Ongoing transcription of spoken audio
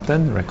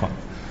Then record.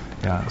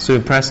 Yeah. So you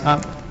press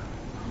up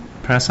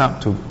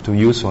to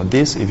use for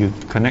this. If you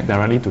connect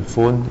directly to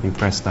phone, you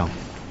press down.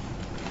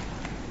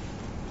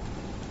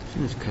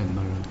 This is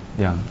camera.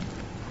 Yeah.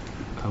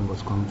 I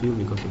was confused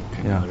because of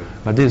camera. Yeah.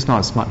 But this is not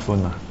a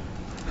smartphone lah.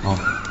 Oh.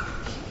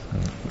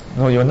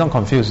 No, you're not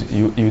confused.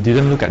 You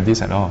didn't look at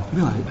this at all.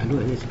 No, I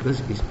look at this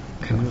because it's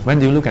camera. When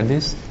did you look at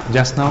this?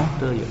 Just now?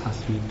 After you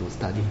asked me to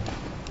study.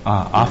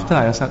 After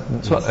I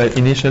asked. So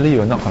initially you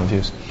were not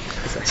confused.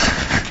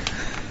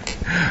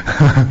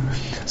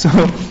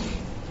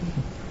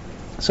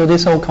 So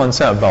this whole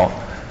concept about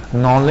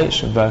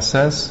knowledge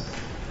versus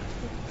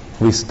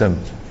wisdom.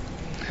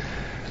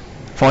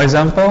 For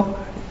example,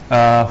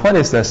 what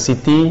is the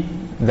city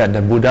that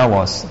the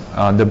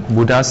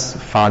Buddha's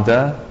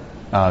father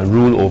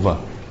ruled over?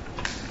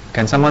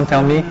 Can someone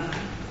tell me?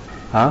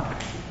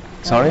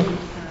 Sorry?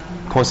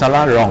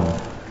 Kosala, wrong.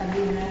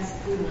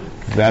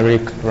 Very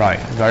right,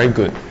 very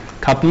good.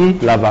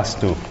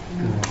 Kapilavastu.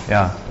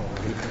 Yeah.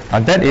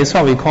 That is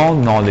what we call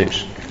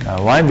knowledge.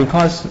 Why?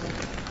 Because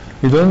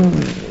you don't.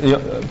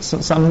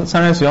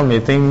 Sometimes you all may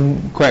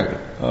think Quack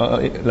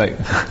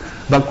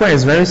but Quack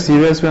is very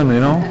serious one.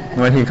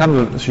 When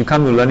she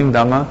come to learning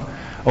Dharma,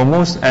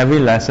 almost every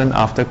lesson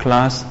after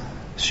class,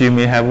 she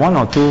may have one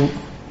or two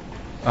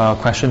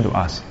questions to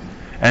ask.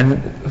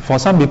 And for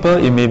some people,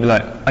 it may be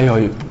like,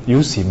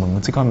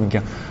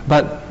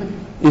 but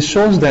it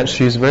shows that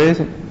she's very,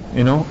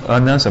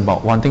 earnest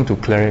about wanting to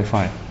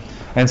clarify.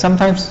 And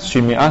sometimes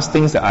she may ask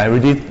things that I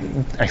already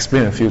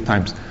explained a few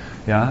times.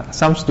 Yeah,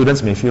 some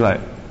students may feel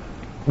like,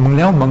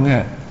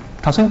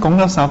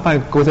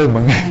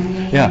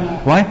 yeah,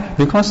 why?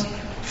 Because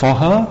for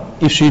her,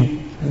 if she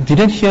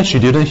didn't hear, she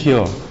didn't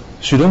hear.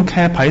 She don't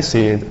care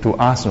to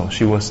ask, no,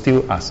 she will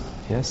still ask.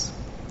 Yes?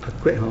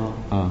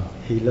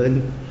 He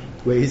learned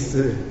唯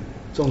识,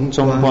 中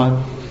观,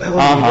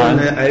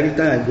 every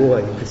time I go,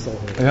 I saw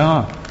her.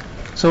 Yeah.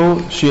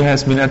 So she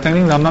has been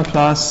attending Dhamma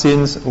class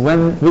since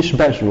when? Which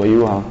batch were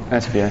you?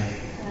 SBI?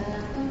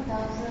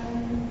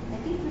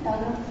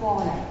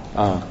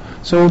 2004.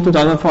 So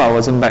 2004 I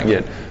wasn't back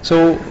yet.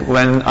 So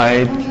when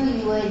I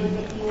you were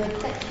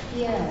third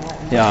year.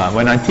 Yeah,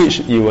 when I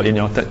teach, you were in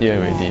your third year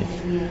already.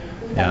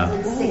 Yeah.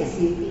 2006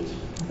 you teach.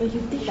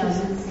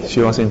 2006.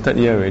 She was in third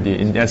year already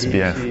in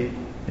SBF.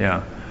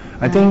 Yeah.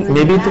 I think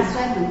maybe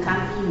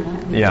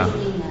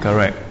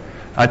correct.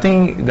 I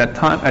think that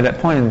time at that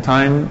point in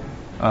time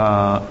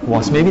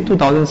was maybe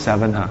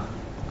 2007, I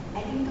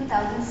think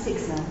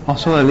 2006. Oh,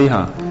 so early,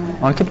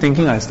 I keep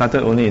thinking I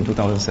started only in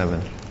 2007.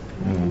 No,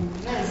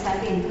 I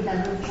started in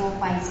 2004,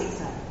 5,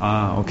 6.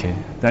 Okay,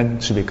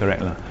 that should be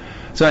correct, lah.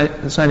 So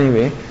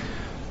anyway,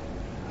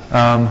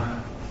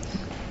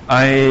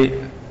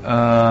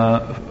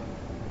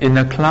 in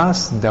the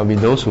class there will be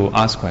those who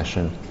ask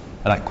questions,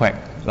 like Quack,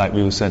 like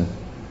Wilson,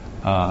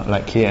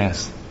 like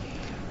KS,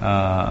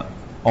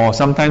 or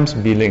sometimes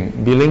Biling.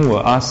 Biling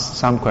will ask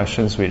some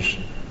questions which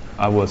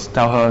I will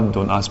tell her,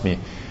 don't ask me.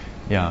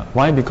 Yeah.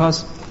 Why?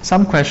 Because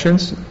some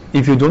questions,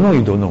 if you don't know,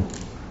 you don't know.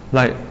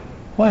 Like,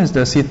 what is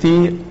the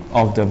city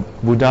of the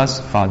Buddha's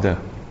father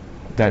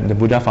that the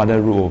Buddha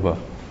father ruled over?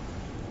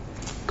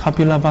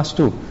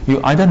 Kapilavastu.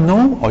 You either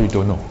know or you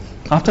don't know.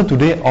 After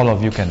today, all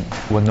of you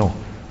will know.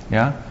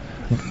 Yeah.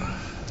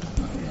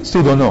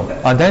 Still don't know.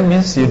 That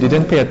means you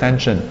didn't pay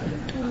attention.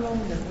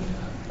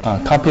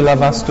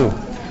 Kapilavastu.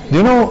 Do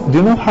you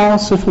know how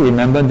Sifu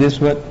remembered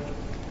this word?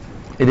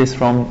 It is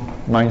from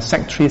my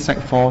Sec 3, Sec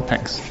 4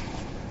 text.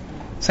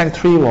 Sec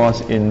 3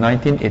 was in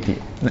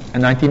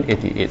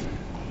 1988.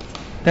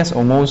 That's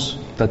almost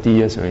 30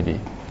 years already.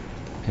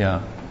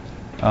 Yeah.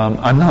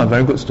 I'm not a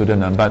very good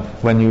student, but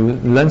when you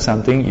learn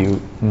something,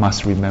 you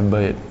must remember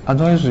it.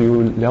 Otherwise,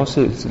 you 了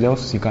时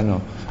间了.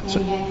 If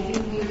you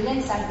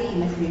learn something, you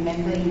must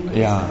remember it.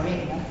 Yeah.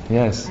 Correct,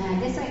 yes.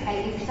 That's why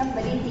if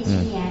somebody teach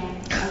me, I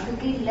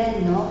quickly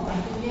learn,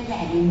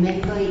 I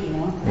remember it,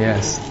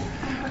 Yes.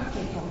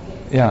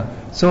 Yeah.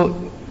 So.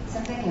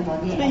 Sometimes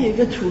about it.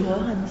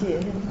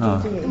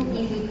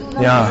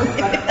 Yeah.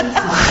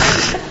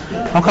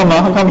 How come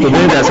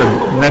today there's a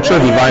natural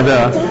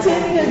divider?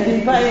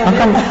 How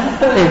come?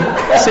 Hey,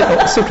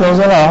 sit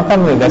closer now. How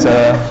come there's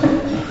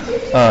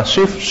a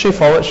shift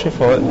forward?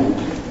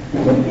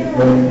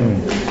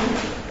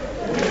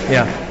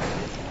 Yeah.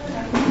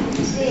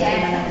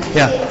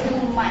 Yeah.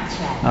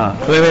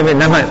 Wait.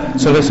 Never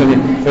mind. Sorry.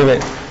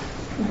 Wait.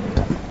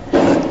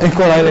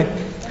 过来嘞。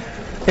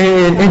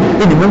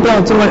你们不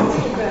要这么。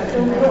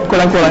过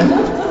来。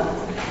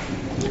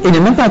你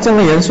们不要这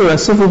么严肃了，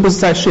师父不是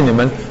在训你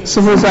们，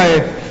师父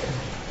在，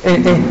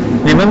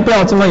你们不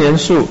要这么严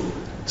肃，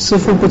师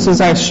父不是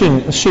在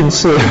训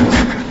斥，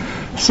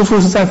师父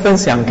是在分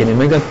享给你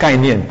们一个概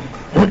念。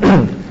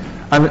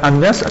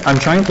I'm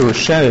trying to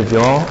share with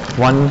you all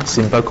one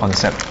simple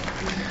concept,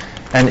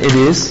 and it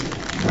is,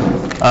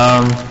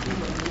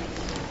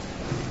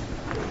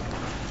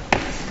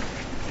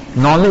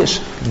 knowledge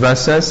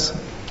versus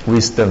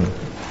wisdom.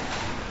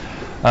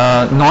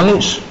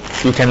 Knowledge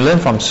you can learn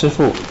from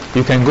Sifu.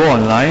 You can go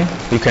online,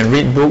 you can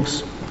read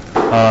books,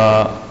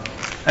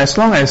 as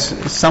long as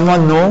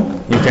someone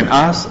know, you can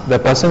ask, the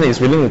person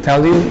is willing to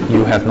tell you,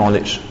 you have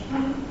knowledge.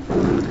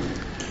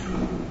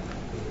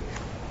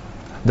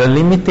 The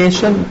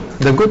limitation,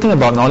 the good thing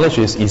about knowledge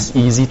is it's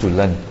easy to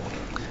learn.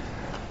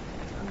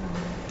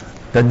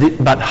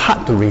 But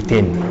hard to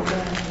retain.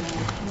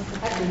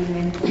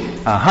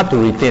 Hard to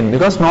retain,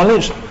 because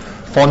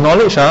for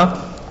knowledge,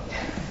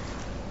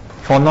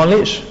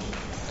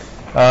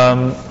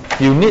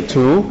 you need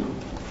to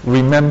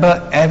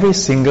remember every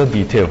single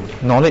detail.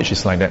 Knowledge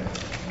is like that.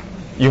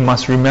 You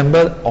must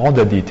remember all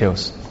the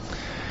details.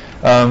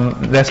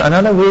 There's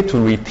another way to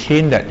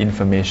retain that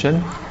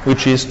information,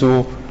 which is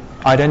to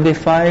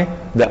identify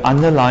the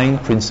underlying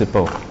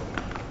principle.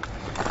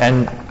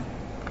 And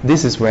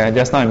this is where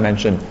just now I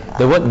mentioned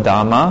the word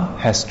Dharma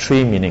has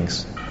three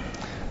meanings.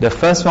 The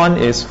first one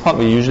is what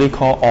we usually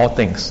call all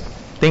things.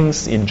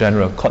 Things in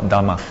general, called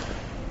Dharma.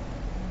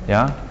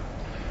 Yeah?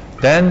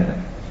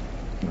 Then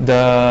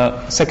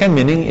the second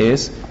meaning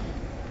is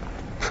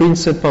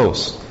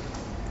principles.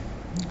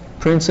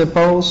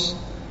 Principles,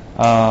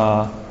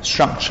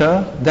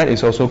 structure, that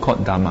is also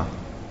called Dharma.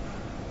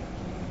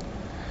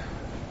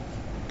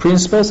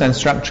 Principles and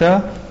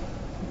structure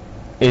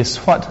is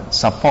what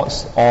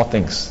supports all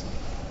things.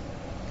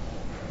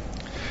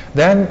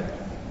 Then,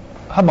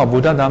 how about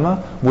Buddha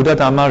Dharma? Buddha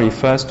Dharma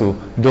refers to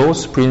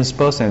those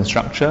principles and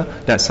structure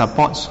that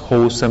supports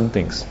wholesome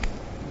things.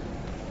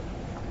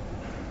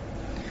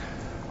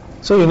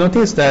 So you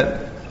notice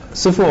that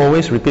Sifu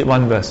always repeat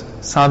one verse,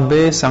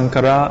 Sabbe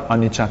Sankara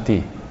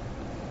Anichati,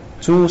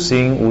 诸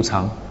行无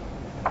常.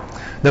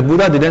 The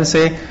Buddha didn't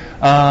say,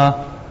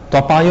 Toa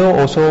Payoh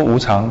also 无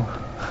常.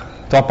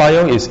 Toa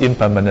Payoh is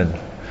impermanent.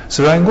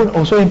 Serangoon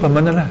also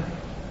impermanent.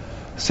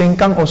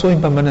 Sengkang also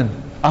impermanent.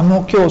 Ang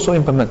Mo Kio also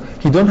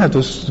impermanent. He don't have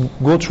to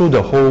go through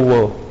the whole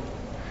world.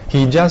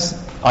 He just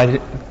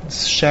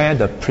share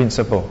the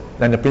principle.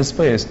 And the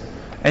principle is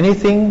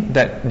anything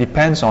that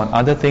depends on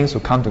other things to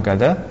come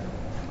together,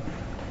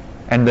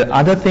 and the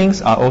other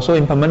things are also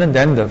impermanent,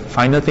 then the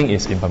final thing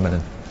is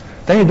impermanent.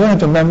 Then you don't have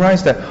to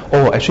memorize that,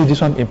 oh, actually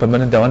this one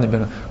impermanent, that one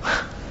impermanent.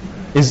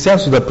 It's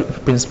just the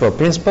principle.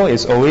 Principle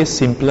is always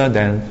simpler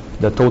than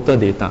the total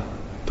data,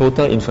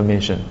 total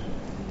information.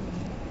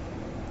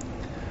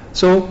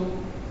 So,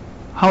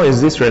 how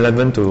is this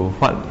relevant to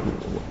what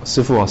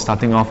Sifu was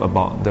starting off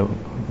about the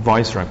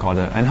voice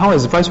recorder? And how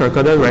is voice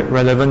recorder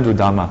relevant to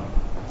Dharma?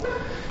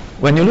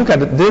 When you look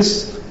at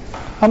this,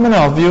 how many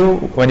of you,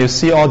 when you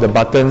see all the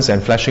buttons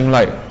and flashing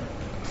light,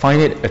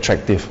 find it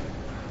attractive?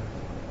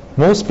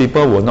 Most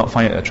people will not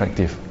find it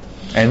attractive.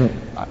 And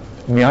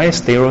may I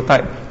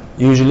stereotype,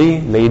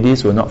 usually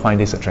ladies will not find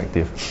this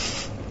attractive.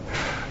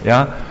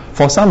 Yeah,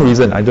 for some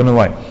reason, I don't know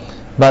why.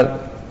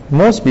 But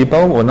most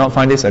people will not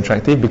find this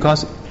attractive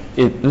because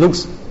it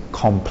looks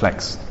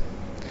complex.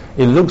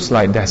 It looks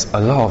like there's a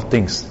lot of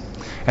things.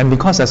 And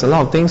because there's a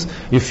lot of things,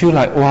 you feel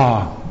like,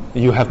 wow,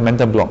 you have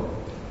mental block.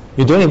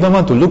 You don't even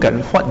want to look at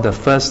what the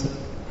first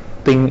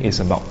thing is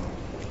about.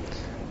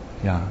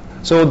 Yeah.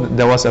 So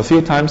there was a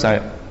few times I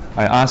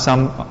asked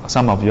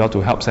some of you all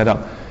to help set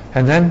up.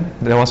 And then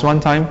there was one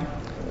time,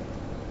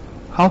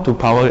 how to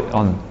power it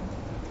on.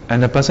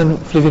 And the person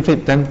flip,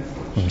 then,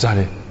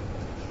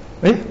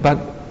 but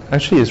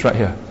actually it's right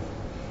here.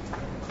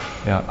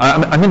 Yeah,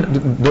 I mean,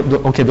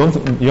 okay,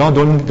 you all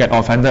don't get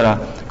offended,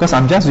 because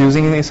I'm just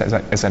using this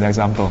as an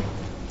example.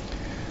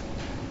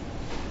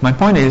 My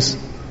point is,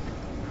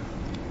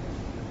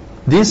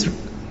 this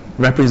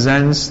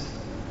represents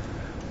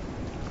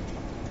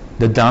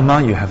the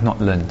Dharma you have not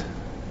learned.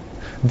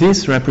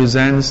 This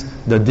represents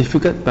the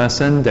difficult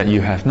person that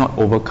you have not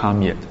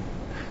overcome yet.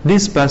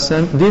 This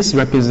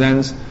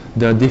represents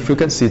the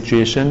difficult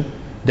situation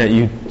that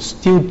you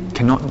still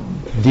cannot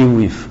deal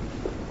with.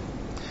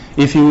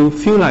 If you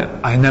feel like,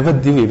 I never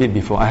deal with it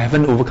before, I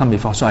haven't overcome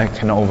before, so I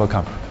cannot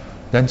overcome,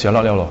 then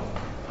jialat liao lo.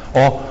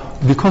 Or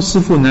because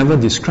Sifu never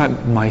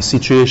described my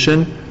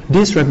situation,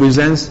 this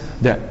represents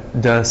that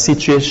the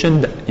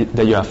situation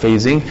that you are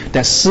facing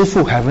that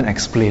Sifu haven't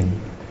explained.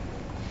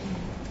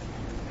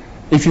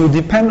 If you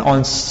depend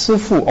on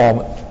Sifu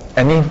or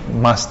any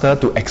master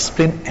to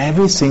explain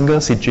every single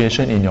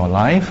situation in your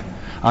life,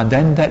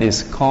 then that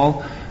is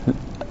called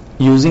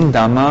using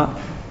Dharma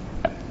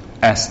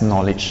as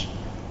knowledge.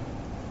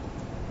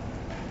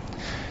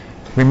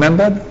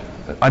 Remember,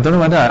 I don't know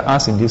whether I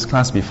asked in this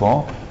class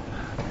before,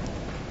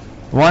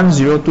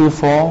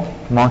 1024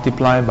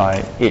 multiplied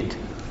by 8.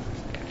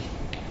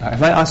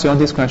 Have I asked you all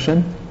this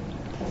question?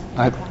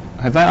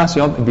 Have I asked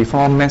you all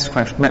before math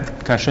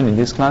question in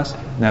this class?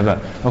 Never.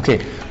 Okay,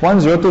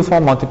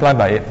 1024 multiplied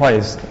by 8. What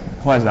is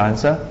the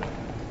answer?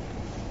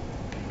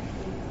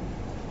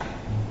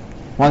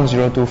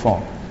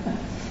 1024.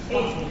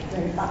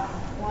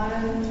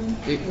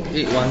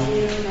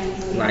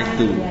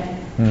 8192.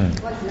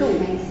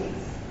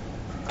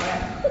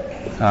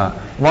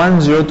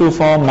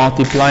 1024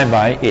 multiplied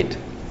by 8.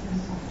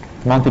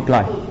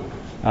 Multiply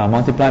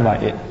by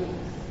 8.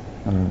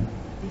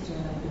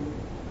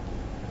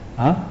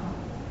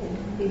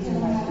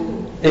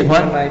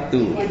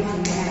 8192.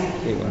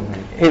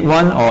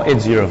 81 or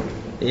 80?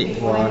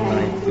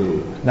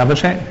 8192. Double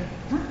check.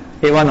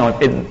 81 or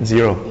 80?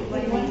 8192.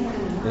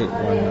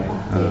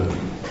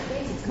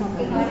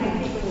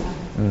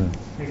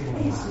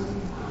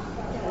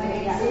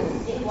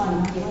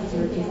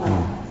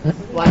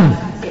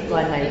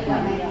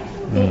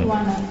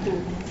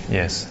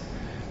 Yes.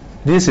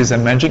 This is a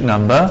magic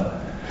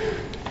number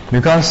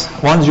because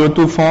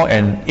 1024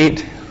 and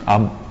 8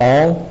 are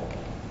all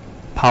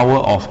power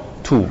of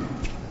 2.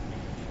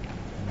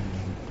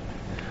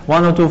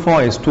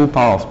 1024 is 2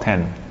 power of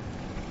 10.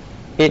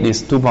 8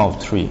 is 2 power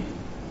of 3.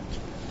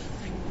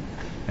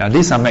 Now,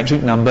 these are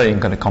magic number in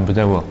the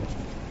computer world.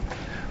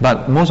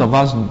 But most of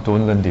us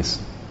don't learn this.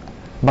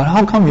 But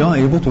how come you are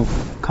able to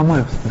come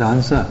up with the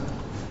answer?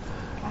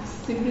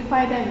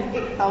 Simplify them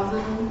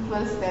 8,000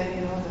 plus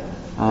then the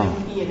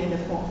 20 and then the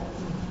 4.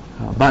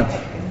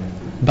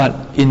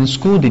 But in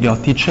school, did your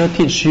teacher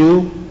teach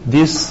you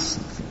this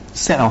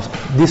set of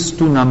these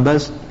two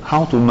numbers,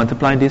 how to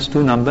multiply these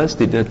two numbers?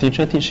 Did the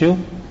teacher teach you?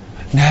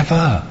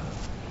 Never.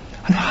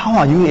 And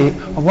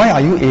why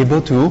are you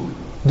able to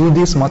do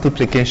this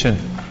multiplication?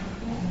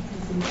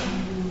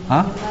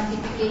 Huh?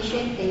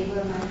 Multiplication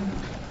table.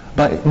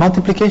 But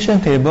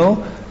multiplication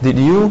table, did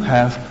you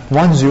have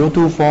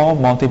 1024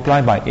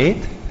 multiplied by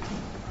 8?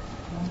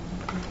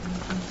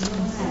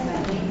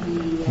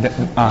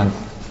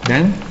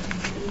 Then? We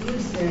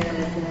use the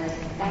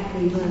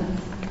timetable.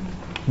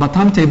 But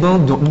timetable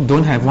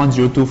don't have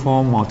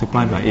 1024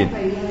 multiplied by 8.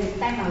 But we have to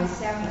time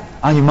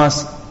ourselves. You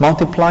must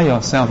multiply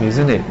yourself,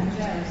 isn't it?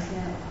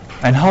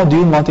 And how do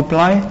you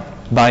multiply?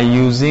 By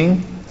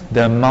using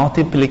the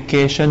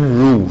multiplication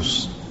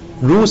rules.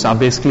 Rules are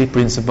basically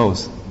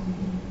principles.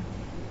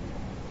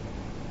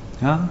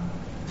 Yeah?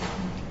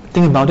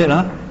 Think about it.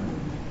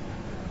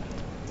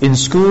 In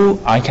school,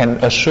 I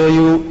can assure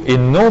you,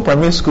 in no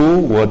primary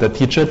school will the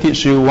teacher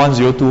teach you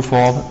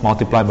 1024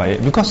 multiplied by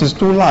 8 because it's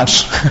too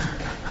large.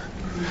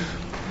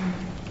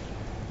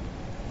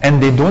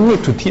 And they don't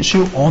need to teach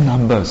you all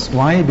numbers.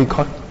 Why?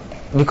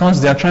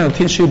 Because they are trying to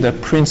teach you the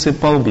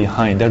principle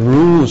behind, the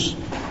rules.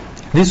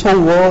 This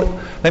whole world,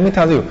 let me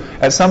tell you,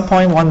 at some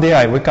point one day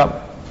I wake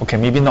up, okay,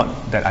 maybe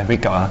not that I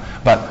wake up,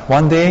 but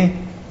one day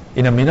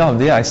in the middle of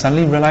the day I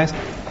suddenly realize,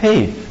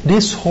 hey,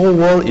 this whole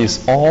world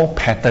is all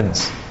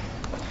patterns.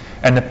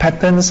 And the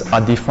patterns are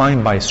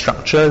defined by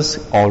structures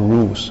or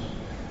rules.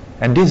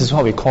 And this is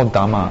what we call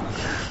Dharma.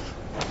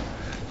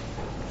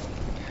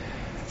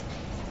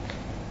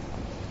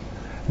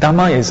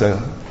 Dharma is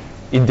an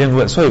Indian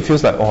word, so it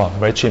feels like,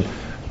 very cheap.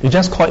 You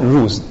just call it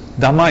rules.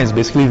 Dharma is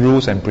basically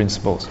rules and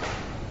principles.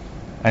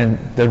 And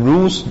the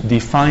rules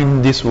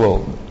define this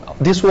world.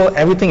 This world,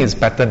 everything is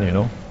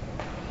pattern,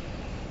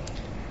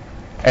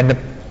 And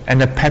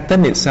the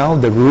pattern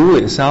itself, the rule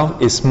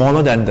itself, is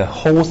smaller than the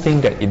whole thing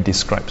that it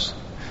describes.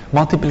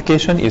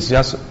 Multiplication is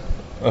just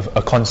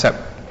a concept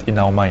in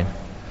our mind.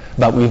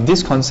 But with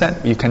this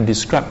concept, you can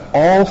describe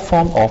all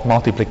form of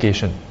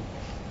multiplication.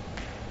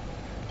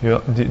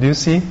 Do you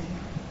see?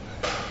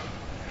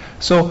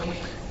 So,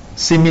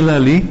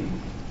 similarly,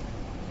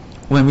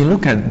 when we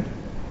look at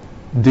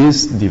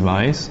this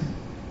device,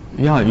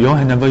 you all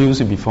have never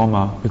used it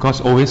before,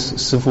 because always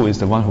Sifu is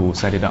the one who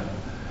set it up.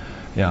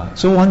 Yeah.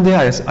 So one day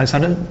I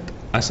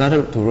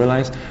started to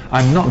realize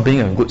I'm not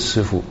being a good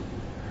Sifu.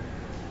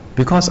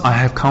 Because I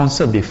have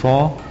counseled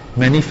before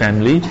many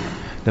family,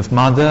 the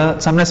mother,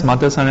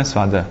 sometimes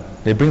father,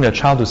 they bring their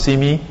child to see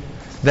me.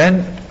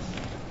 Then,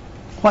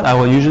 what I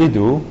will usually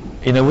do,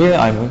 in a way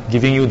I'm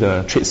giving you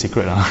the trade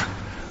secret.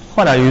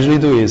 What I usually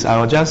do is I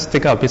will just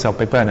take out a piece of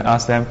paper and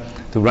ask them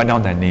to write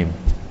down their name.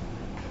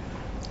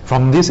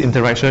 From this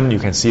interaction, you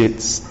can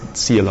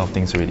see a lot of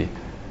things already.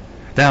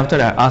 Then after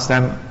that,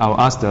 I'll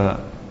ask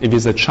if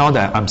it's a child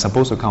that I'm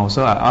supposed to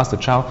counsel, I ask the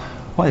child,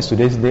 what is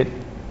today's date?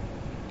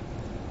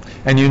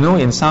 And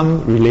in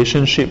some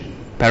relationship,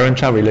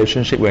 parent-child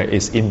relationship where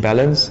it's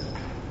imbalanced,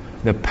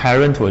 the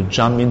parent will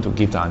jump in to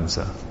give the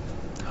answer.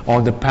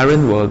 Or the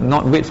parent will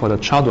not wait for the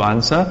child to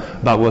answer,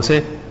 but will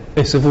say,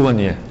 师父问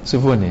你，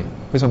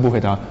为什么不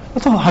回答？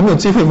还没有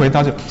机会回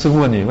答就师父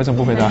问你，为什么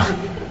不回答？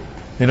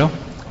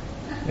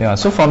 Yeah,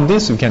 so from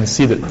this you can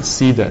see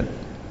that.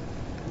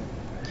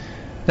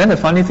 Then the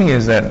funny thing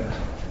is that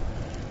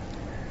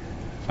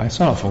I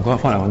sort of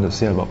forgot what I want to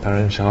say about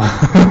parent-child.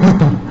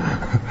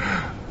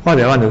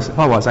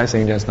 What was I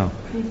saying just now?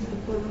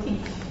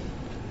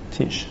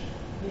 Teach.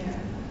 Yeah,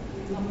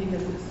 something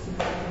that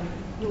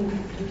you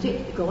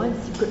said got one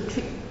secret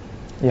trick.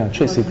 Yeah,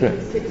 trade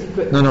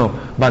secret. No,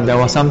 but there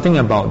was something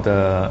about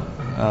the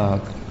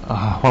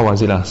what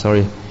was it?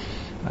 Sorry.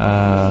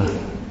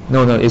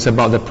 No, it's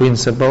about the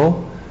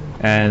principle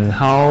and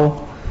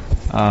how.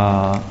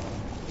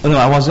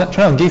 I was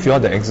trying to give you all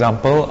the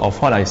example of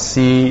what I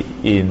see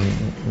in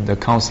the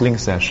counseling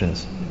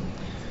sessions.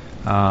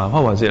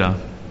 What was it?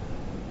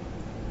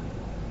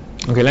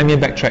 Okay, let me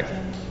backtrack.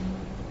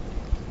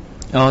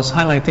 I was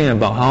highlighting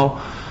about how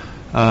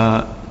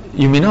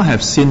you may not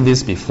have seen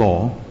this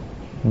before,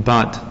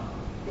 but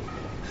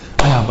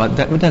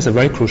that's a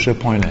very crucial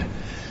point.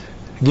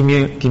 Give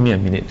me a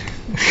minute.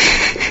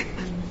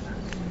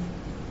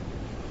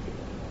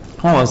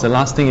 What was the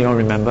last thing you all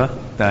remember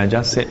that I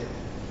just said?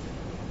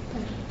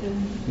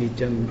 You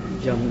jump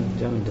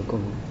in the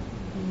corner.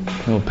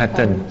 No,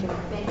 pattern.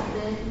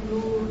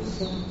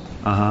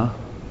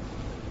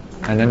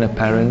 And then the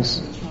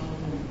parents.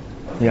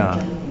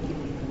 Yeah.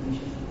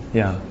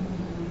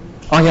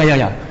 Oh,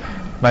 yeah.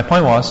 My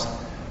point was,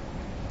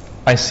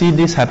 I see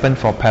this happen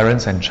for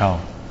parents and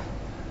child.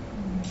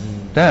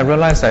 Then I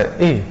realized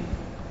that,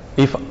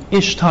 if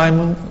each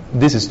time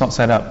this is not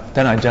set up,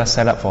 then I just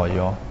set up for you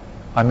all.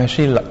 I'm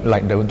actually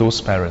like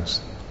those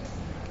parents.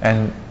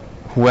 And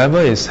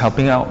whoever is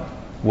helping out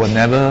will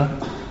never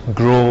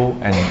grow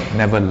and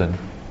never learn.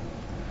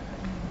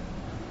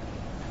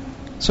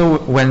 So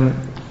when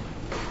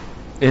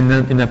in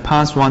the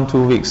past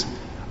 1-2 weeks,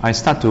 I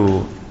start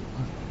to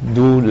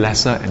do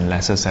lesser and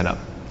lesser setup,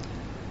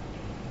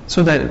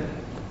 so that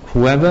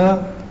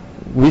whoever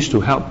wish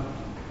to help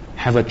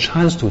have a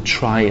chance to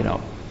try it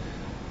out.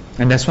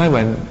 And that's why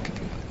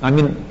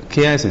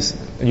KS is,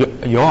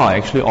 you all are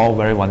actually all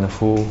very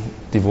wonderful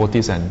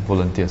devotees and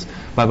volunteers.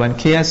 But when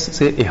KS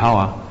say,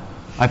 how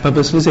I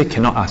purposely say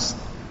cannot ask.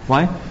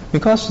 Why?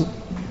 Because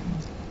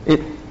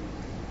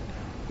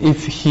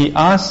if he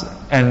asks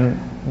and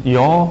you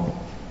all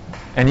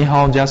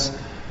anyhow just,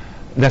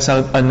 there's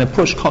an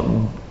approach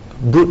called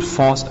brute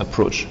force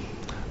approach.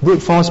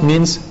 Brute force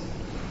means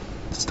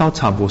刀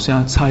插无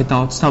声，插一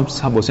刀，插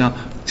无声。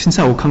现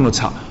在我看到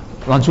插，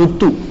然后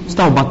度，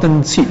刀把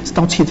灯气，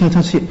刀气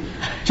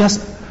，just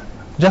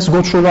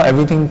go through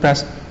everything.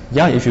 Press.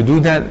 Yeah, if you do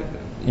that,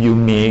 you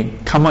may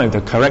come up with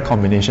the correct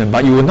combination,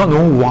 but you will not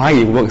know why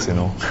it works.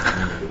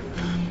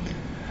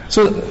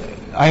 So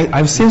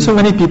I've seen so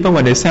many people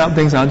when they set up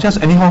things,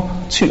 just anyhow,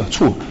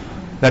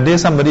 that day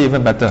somebody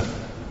even better.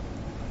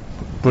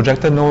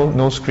 Projector,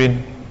 no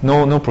screen,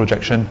 no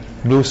projection,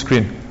 blue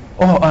screen.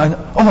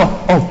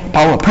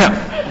 Power,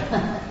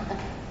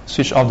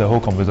 switch off the whole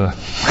computer.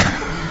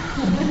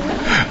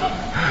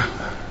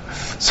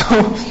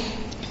 So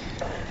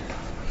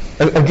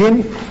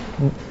again,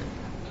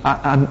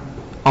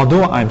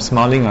 although I'm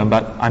smiling,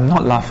 but I'm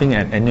not laughing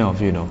at any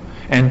of you,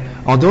 And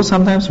although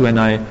sometimes when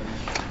I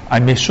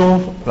may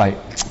show like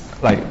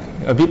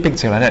a big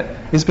picture like that,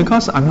 it's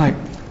because I'm like,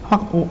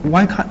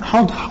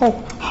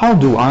 how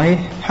do I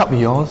help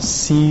you all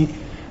see?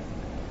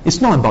 It's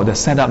not about the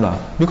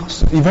setup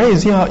because it's very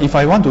easy. If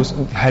I want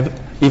to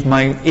if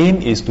my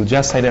aim is to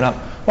just set it up,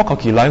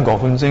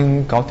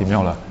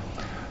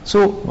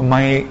 so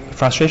my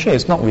frustration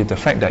is not with the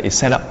fact that it's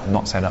set up or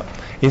not set up.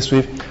 It's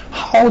with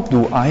how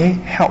do I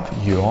help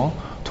you all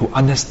to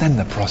understand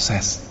the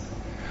process,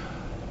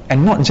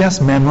 and not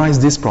just memorize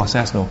this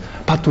process,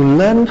 but to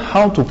learn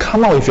how to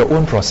come out with your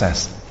own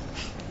process.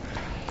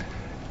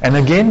 And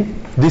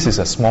again, this is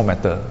a small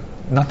matter,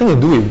 nothing to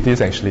do with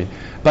this actually,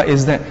 but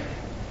is that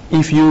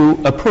if you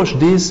approach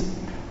this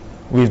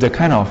with the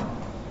kind of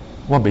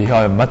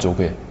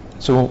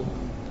so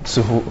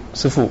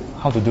师父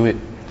how to do it,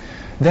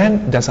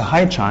 then there's a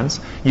high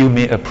chance you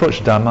may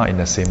approach Dharma in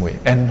the same way.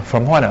 And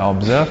from what I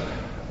observe,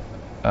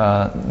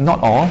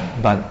 not all,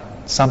 but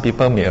some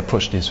people may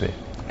approach this way.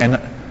 And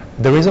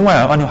the reason why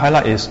I want to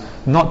highlight is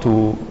not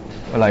to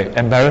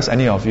embarrass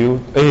any of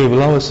you. Hey,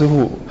 sư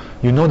父,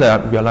 you know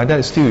that we are like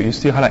that, you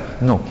still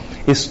highlight. No,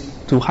 it's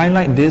to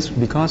highlight this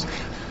because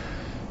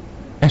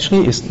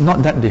actually it's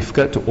not that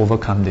difficult to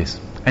overcome this.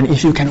 And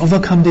if you can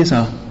overcome this,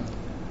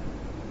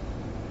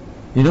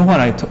 you know what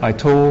I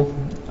told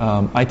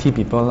IT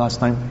people last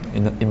time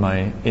in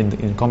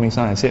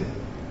Gomingsan, I said,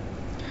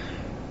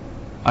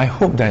 I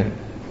hope that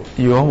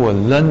you all will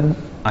learn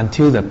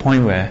until the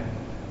point where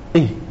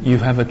you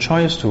have a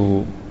choice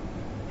to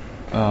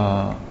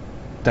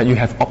that you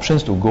have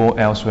options to go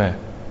elsewhere.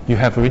 You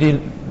have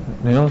already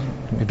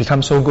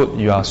become so good,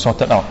 you are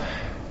sorted out,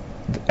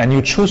 and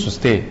you choose to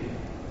stay.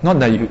 Not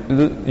that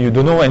you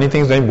don't know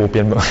anything, then you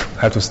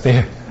have to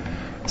stay.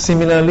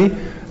 Similarly,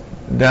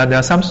 there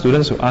are some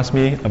students who ask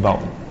me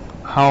about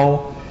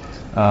how,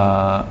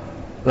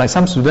 like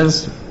some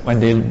students,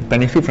 when they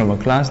benefit from a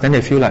class, then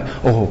they feel like,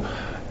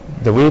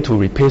 the way to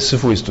repay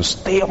Sifu is to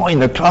stay on in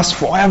the class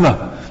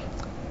forever.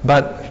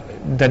 But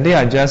Sunday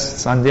I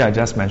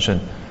just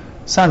mentioned,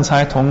 善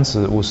财童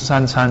子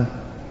53参.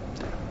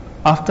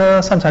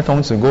 After 善财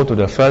童子 go to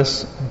the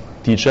first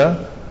teacher,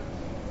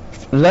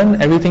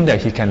 learn everything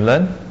that he can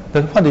learn.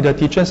 Then what did the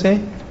teacher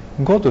say?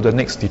 Go to the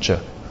next teacher.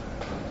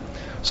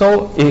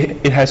 So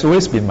it has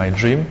always been my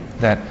dream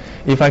that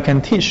if I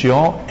can teach you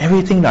all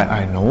everything that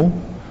I know,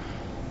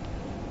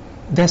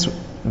 that's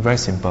very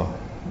simple.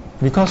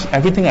 Because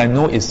everything I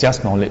know is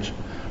just knowledge.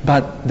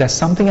 But there's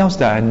something else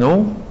that I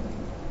know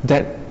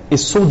that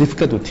is so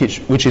difficult to teach,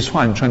 which is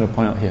what I'm trying to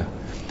point out here.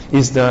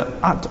 Is the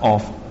art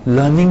of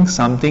learning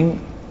something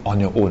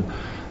on your own.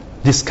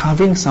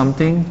 Discovering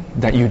something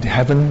that you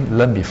haven't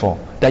learned before,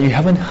 that you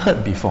haven't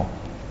heard before.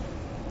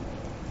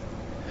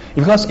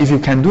 Because if you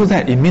can do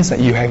that, it means that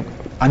you have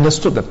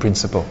understood the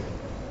principle.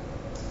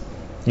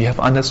 You have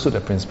understood the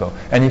principle.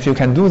 And if you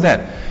can do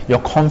that, your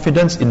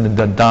confidence in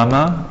the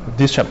Dharma,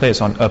 this chapter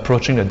is on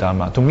approaching the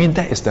Dharma. To me,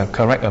 that is the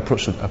correct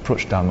approach to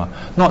approach Dharma.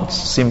 Not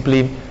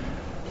simply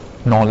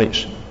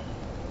knowledge,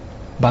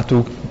 but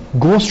to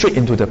go straight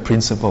into the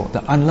principle,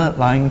 the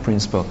underlying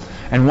principle.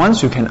 And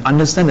once you can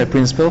understand the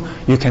principle,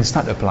 you can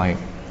start applying.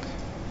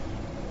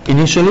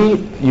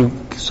 Initially, you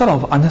sort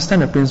of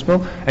understand the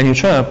principle and you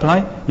try to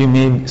apply, you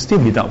may still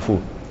be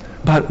doubtful.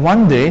 But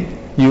one day,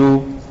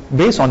 you,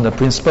 based on the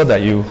principle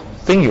that you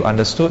think you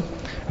understood,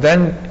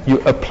 then you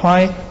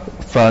apply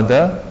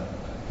further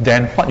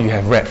than what you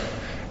have read.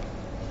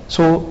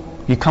 So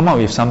you come up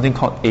with something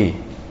called A.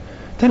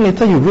 Then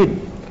later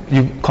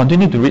you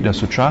continue to read the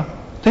sutra,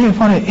 then you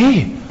find that,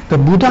 hey, the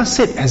Buddha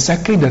said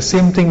exactly the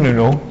same thing,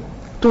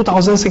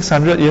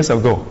 2,600 years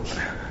ago,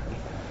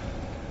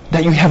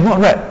 that you have not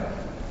read.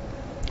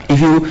 If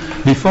you,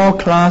 before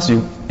class,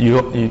 you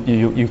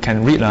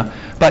can read,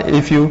 but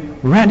if you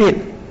read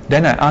it,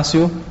 then I ask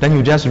you, then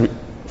you just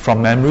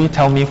from memory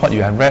tell me what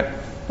you have read.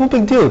 No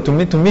big deal to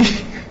me.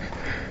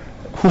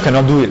 Who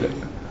cannot do it?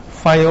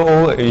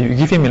 5-year-old, you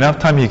give him enough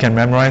time, he can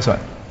memorize what.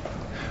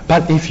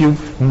 But if you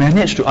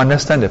manage to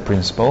understand the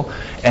principle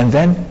and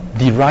then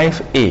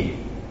derive A,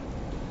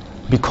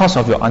 because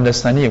of your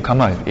understanding, you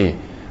come out with A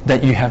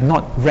that you have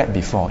not read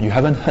before, you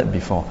haven't heard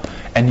before,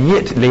 and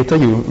yet later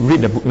you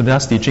read the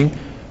Buddha's teaching.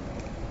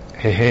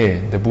 Hey,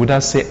 the Buddha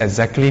said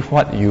exactly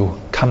what you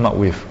come up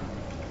with.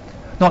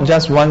 Not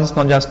just once,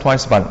 not just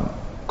twice, but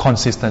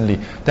consistently.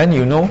 Then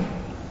you know,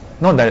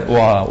 not that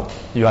wow,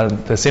 you are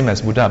the same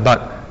as Buddha,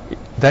 but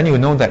then you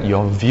know that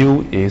your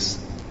view is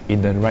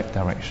in the right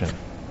direction.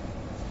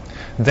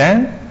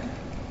 Then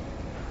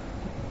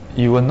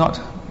you will not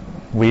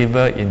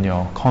waver in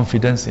your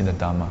confidence in the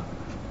Dharma.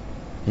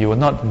 You will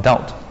not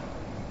doubt.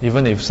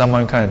 Even if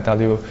someone kind of tell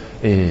you,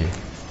 hey,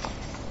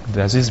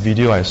 there's this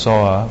video I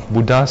saw,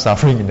 Buddha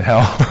suffering in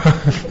hell.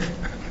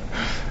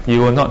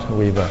 You will not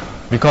waver.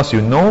 Because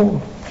you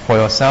know for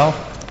yourself,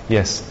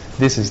 yes,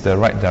 this is the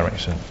right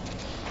direction.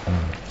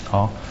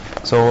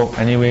 So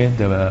anyway,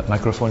 the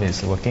microphone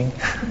is working.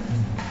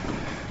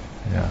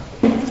 Yeah.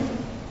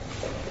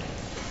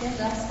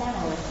 Last time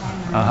our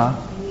time,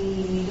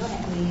 we don't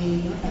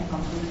have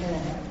computer.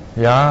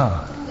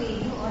 Yeah. So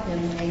we do all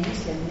I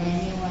use the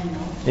manual one, no?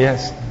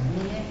 Yes.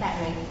 Manual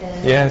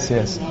typewriter.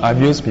 Yes.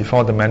 I've used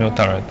before the manual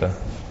typewriter.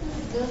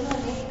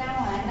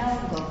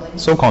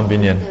 So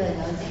convenient.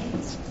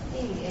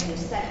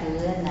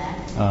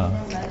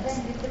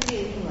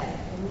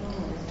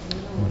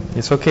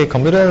 It's okay.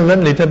 Computer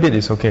learn little bit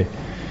is okay.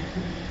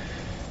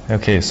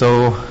 Okay,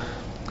 so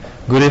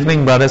good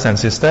evening, brothers and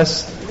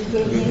sisters.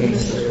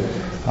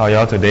 How are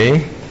y'all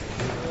today?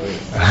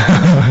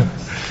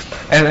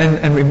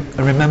 and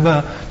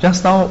remember,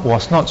 just now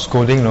was not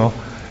scolding, no?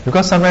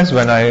 Because sometimes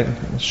when I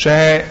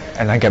share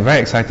and I get very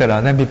excited,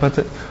 then people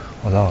say,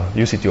 "Oh,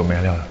 you sit your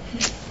man,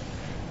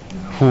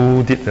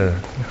 who did the?"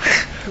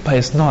 But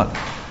it's not.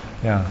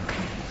 Yeah,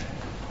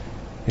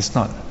 it's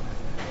not.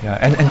 Yeah,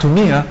 and to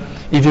me,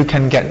 if you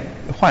can get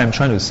what I'm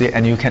trying to say,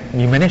 and you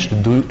manage to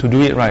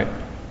do it right,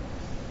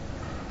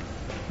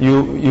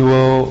 you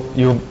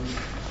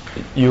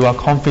are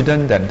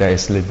confident that there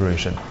is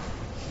liberation.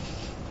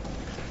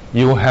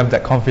 You will have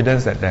that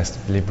confidence that there's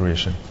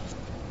liberation.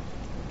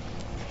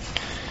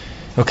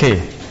 Okay,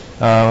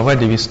 where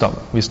did we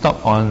stop? We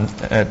stopped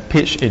at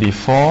page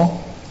 84.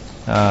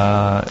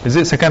 Is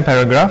it second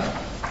paragraph?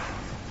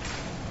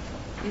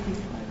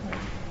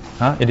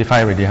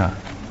 85 already,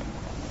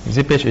 Is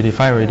it page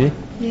 85 already?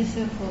 Yes,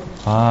 sir.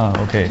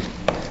 Okay.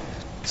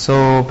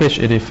 So page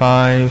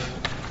 85.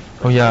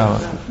 Oh yeah.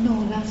 No,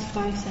 last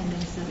 5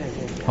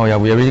 sentences. Oh yeah,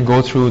 we already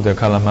go through the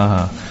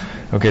Kalama.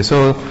 Okay,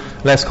 so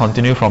let's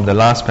continue from the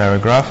last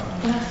paragraph.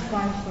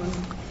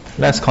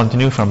 Let's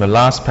continue from the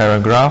last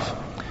paragraph.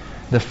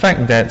 The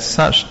fact that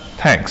such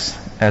texts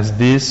as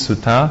this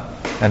sutta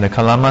and the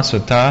Kalama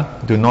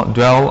Sutta do not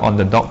dwell on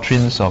the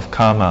doctrines of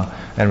karma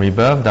and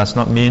rebirth does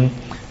not mean,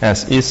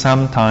 as is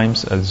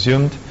sometimes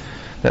assumed,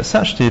 that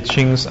such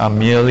teachings are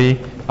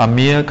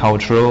mere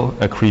cultural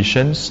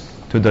accretions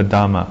to the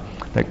Dharma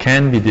that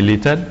can be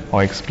deleted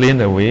or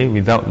explained away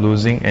without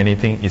losing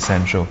anything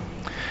essential.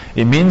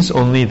 It means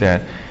only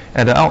that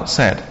at the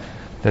outset,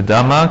 the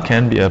Dharma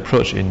can be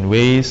approached in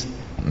ways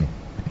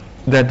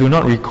that do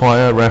not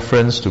require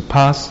reference to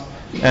past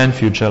and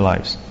future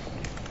lives.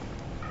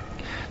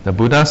 The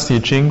Buddha's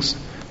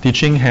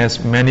teaching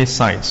has many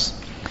sides,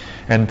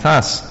 and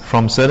thus,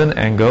 from certain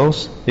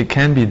angles, it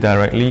can be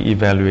directly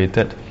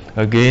evaluated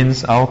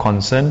against our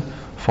concern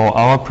for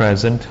our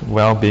present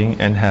well-being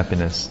and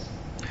happiness.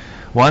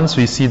 Once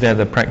we see that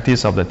the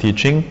practice of the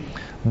teaching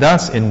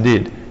does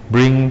indeed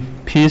bring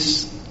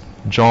peace,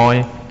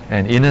 joy,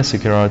 and inner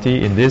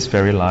security in this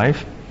very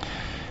life,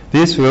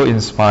 this will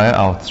inspire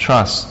our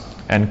trust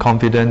and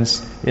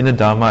confidence in the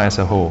Dharma as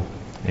a whole,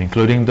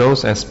 including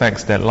those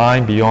aspects that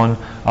lie beyond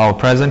our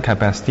present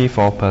capacity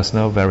for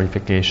personal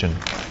verification.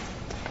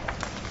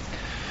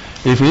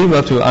 If we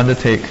were to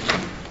undertake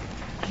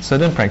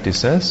certain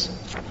practices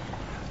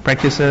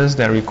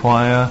that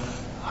require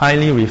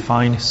highly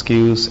refined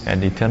skills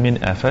and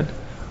determined effort,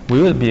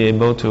 we will be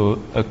able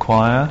to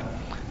acquire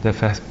the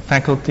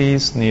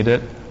faculties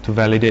needed to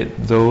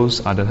validate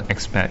those other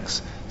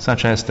aspects,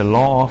 such as the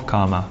law of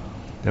karma,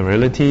 the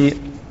reality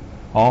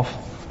of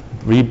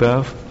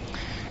rebirth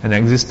and the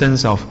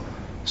existence of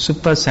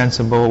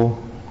supersensible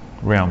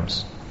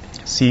realms.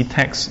 See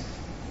text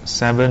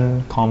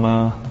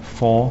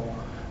 7,4,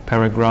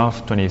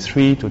 paragraph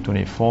 23 to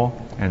 24,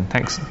 and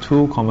text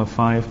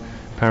 2,5,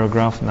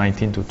 paragraph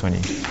 19 to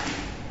 20.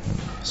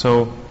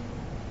 So,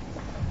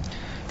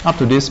 up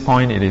to this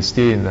point, it is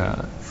still in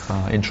the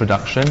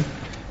introduction,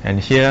 and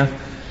here,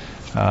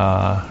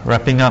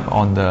 wrapping up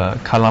on the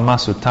Kalama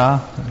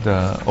Sutta,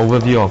 the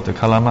overview of the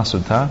Kalama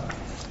Sutta,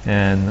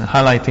 and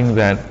highlighting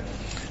that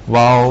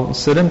while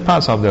certain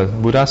parts of the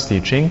Buddha's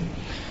teaching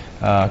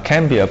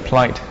can be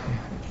applied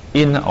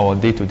in our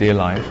day-to-day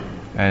life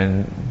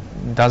and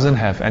doesn't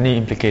have any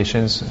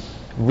implications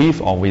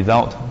with or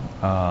without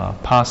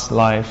past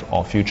life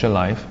or future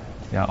life,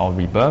 or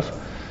rebirth,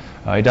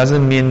 it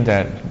doesn't mean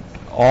that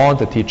all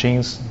the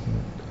teachings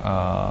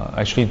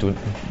actually do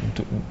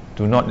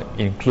not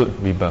include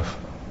rebirth.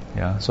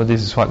 So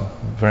this is what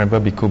Venerable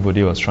Bhikkhu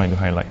Buddhi was trying to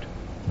highlight.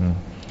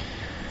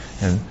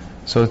 And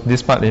so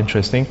this part is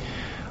interesting.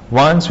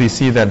 Once we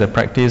see that the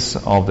practice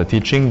of the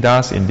teaching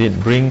does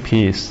indeed bring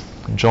peace,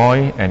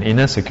 joy and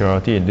inner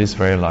security in this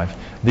very life,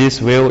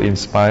 this will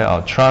inspire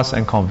our trust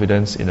and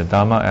confidence in the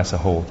Dharma as a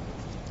whole,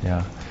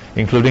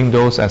 including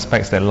those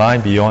aspects that lie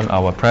beyond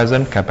our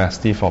present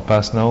capacity for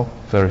personal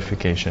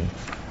verification.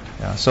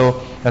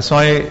 So that's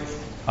why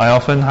I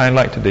often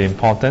highlight the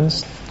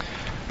importance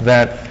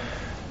that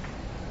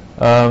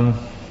to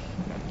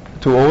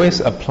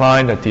always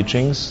apply the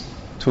teachings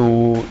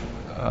to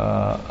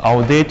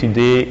our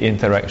day-to-day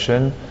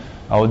interaction,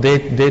 our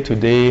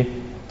day-to-day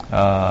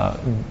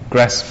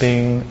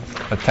grasping,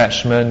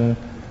 attachment,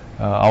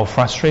 our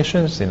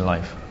frustrations in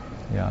life.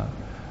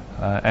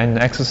 And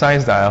the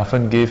exercise that I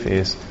often give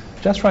is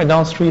just write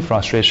down 3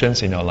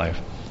 frustrations in your life.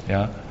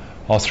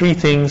 Or 3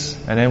 things,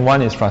 and then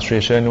one is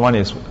frustration, one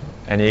is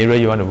an area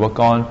you want to work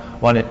on,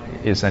 one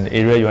is an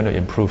area you want to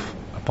improve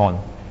upon.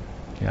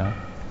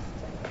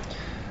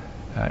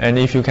 And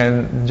if you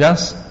can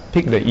just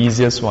pick the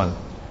easiest one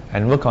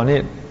and work on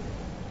it,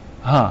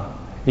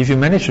 if you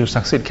manage to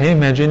succeed, can you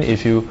imagine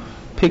if you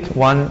pick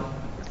one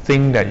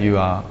thing that you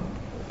are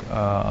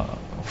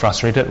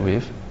frustrated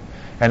with,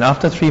 and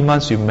after 3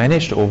 months you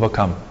manage to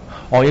overcome,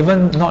 or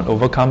even not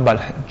overcome but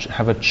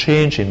have a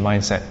change in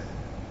mindset,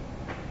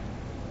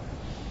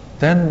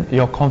 then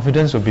your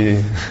confidence will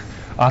be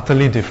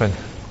utterly different.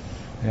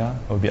 It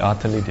will be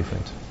utterly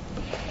different.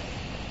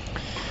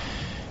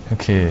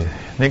 Okay,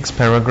 next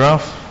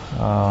paragraph.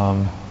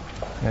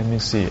 Let me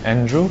see.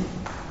 Andrew,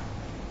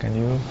 can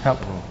you help?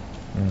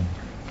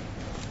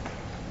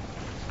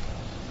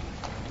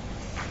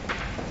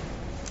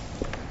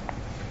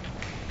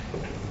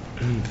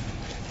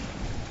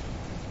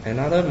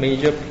 Another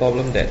major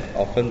problem that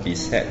often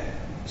beset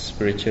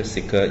spiritual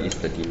seeker is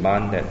the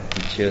demand that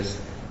teachers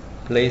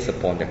place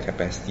upon their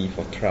capacity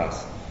for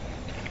trust.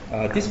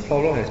 This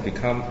problem has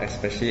become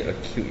especially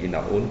acute in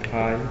our own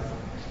time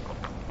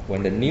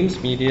when the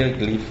news media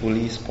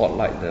gleefully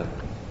spotlight the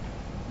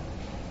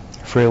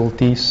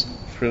frailties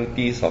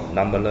of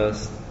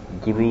numberless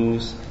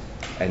gurus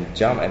and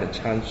jump at the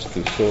chance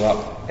to show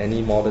up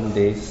any modern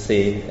day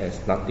saint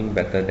as nothing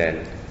better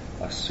than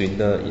a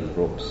swindler in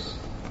robes.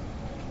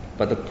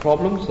 But the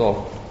problems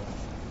of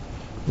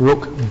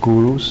rogue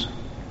gurus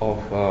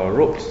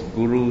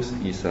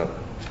is a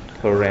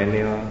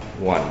perennial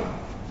one,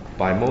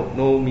 by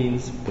no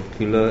means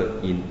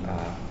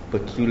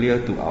peculiar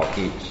to our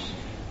age.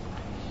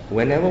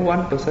 Whenever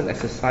one person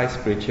exercises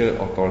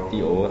spiritual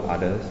authority over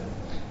others,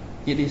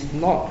 it is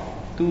only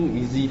too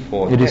easy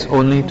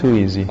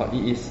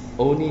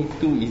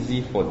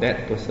for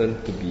that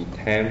person to be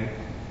tempted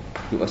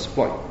to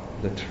exploit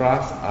the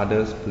trust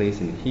others place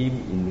in him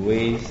in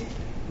ways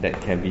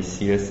that can be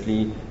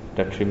seriously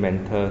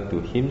detrimental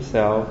to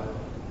himself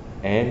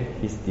and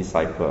his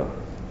disciple.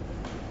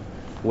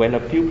 When a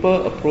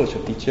pupil approaches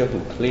a teacher who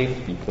claims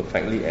to be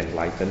perfectly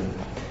enlightened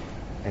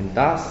and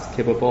thus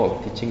capable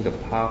of teaching the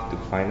path to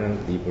final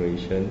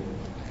liberation,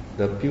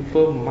 the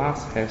pupil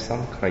must have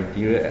some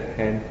criteria at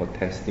hand for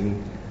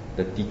testing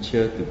the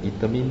teacher to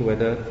determine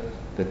whether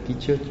the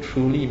teacher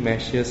truly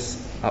measures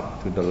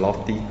up to the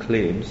lofty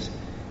claims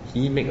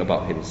he makes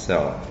about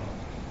himself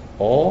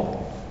or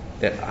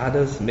that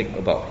others make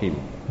about him.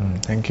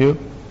 Thank you.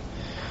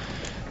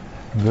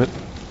 Good.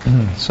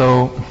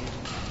 So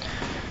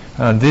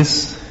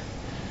this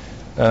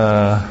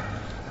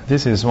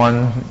is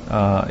one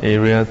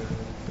area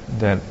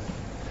that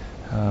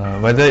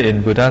whether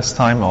in Buddha's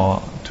time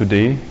or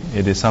today,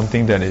 it is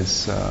something that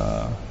is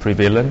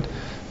prevalent,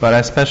 but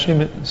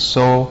especially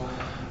so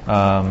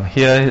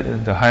here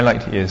the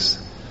highlight is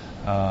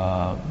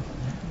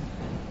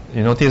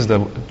you notice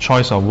the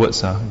choice of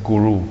words,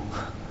 guru.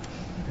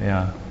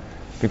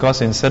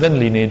 Because in certain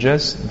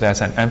lineages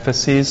there's an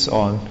emphasis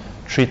on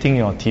treating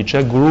your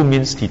teacher. Guru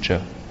means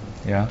teacher.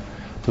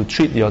 To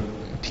treat your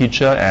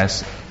teacher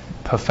as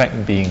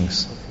perfect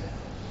beings.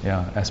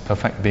 As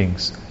perfect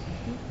beings.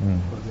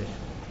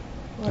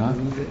 Huh?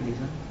 Did you read this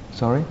one?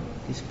 Sorry?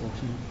 This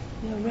portion.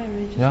 Yeah,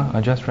 read.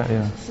 I just read.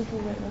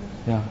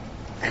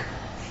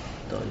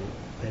 thought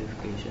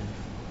verification.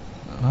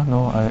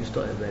 No, I. You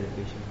stopped at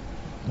verification.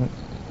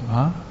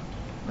 Huh?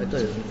 I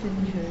thought it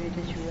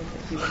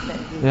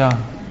Yeah.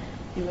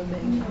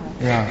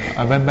 Yeah,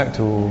 I went back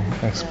to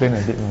explain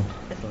a bit more.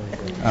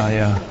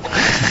 Yeah.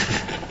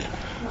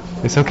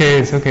 It's okay,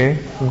 it's okay.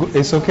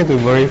 It's okay to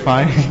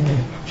verify.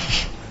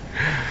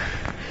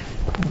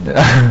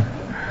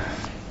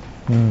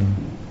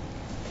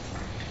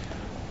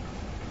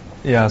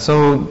 Yeah,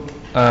 so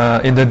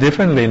in the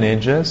different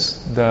lineages,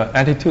 the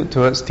attitude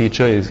towards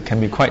teacher can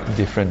be quite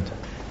different.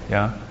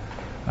 Yeah.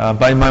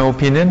 But in my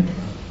opinion,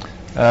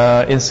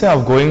 instead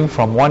of going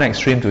from one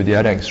extreme to the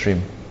other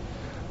extreme,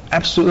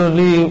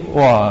 absolutely,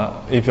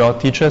 if your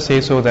teacher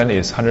says so, then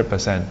it's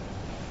 100%.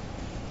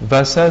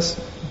 Versus,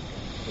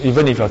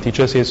 even if your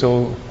teacher says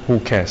so, who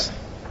cares?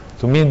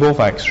 To me, both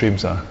are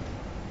extremes.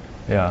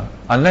 Yeah.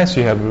 Unless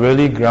you have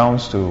really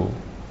grounds to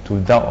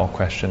doubt or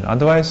question.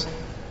 Otherwise,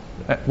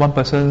 one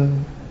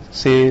person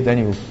say, then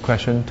you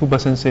question. Two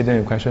persons say, then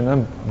you question.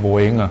 Then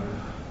boring.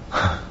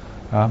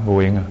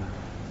 Boring.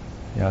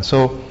 Yeah.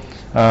 So,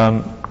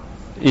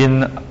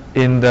 in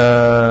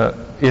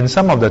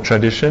some of the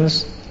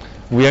traditions,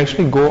 we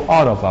actually go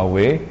out of our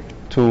way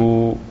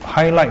to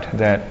highlight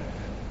that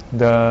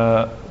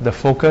the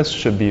focus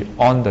should be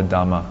on the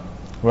Dharma.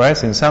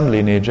 Whereas in some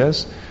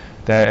lineages,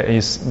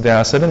 there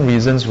are certain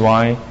reasons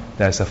why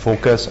there's a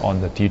focus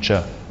on the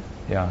teacher.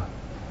 Yeah.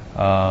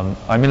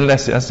 I mean,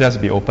 let's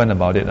just be open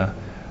about it.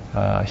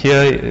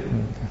 Here,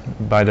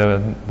 by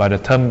the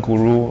term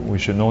guru, we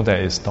should know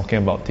that it's talking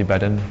about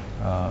Tibetan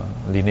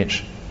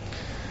lineage.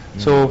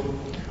 So,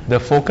 the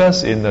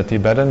focus in the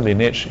Tibetan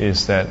lineage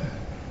is that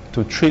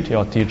to treat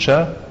your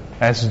teacher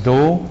as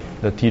though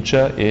the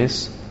teacher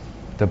is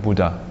the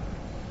Buddha.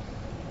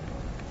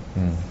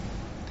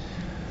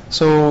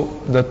 So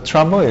the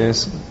trouble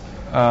is,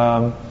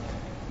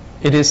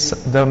 it is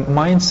the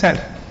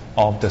mindset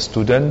of the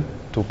student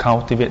to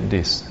cultivate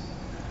this.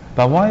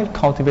 But why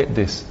cultivate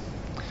this?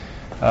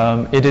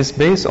 It is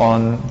based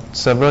on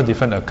several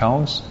different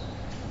accounts,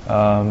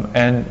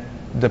 and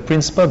the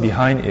principle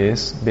behind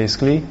is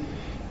basically,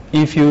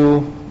 if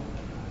you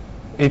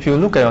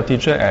look at your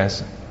teacher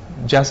as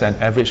just an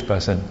average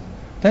person,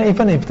 then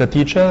even if the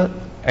teacher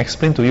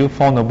explain to you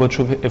Four Noble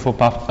Truths, Eightfold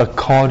Path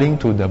according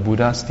to the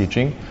Buddha's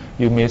teaching,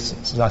 you may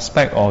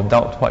suspect or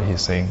doubt what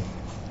he's saying.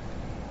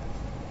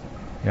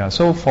 Yeah,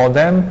 so for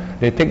them,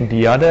 they take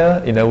the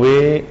other, in a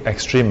way,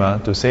 extreme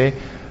to say,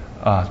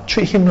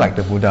 treat him like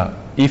the Buddha.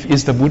 If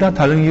it's the Buddha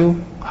telling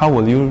you, how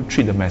will you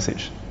treat the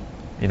message?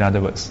 In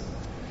other words.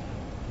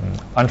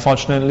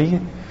 Unfortunately,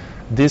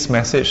 this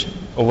message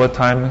over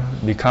time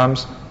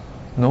becomes,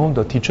 no,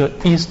 the teacher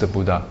is the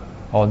Buddha,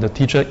 or the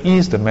teacher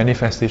is the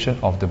manifestation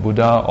of the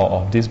Buddha,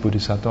 or of this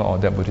Bodhisattva or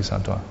that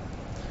Bodhisattva.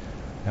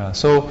 Yeah,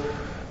 so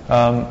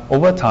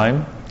over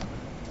time,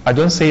 I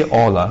don't say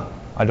all,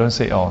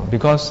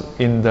 because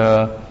in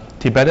the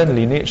Tibetan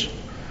lineage,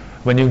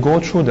 when you go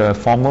through the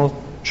formal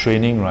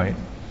training, right,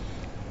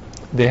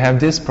 they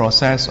have this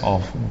process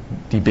of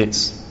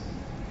debates.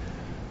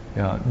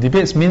 Yeah,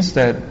 debates means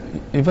that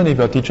even if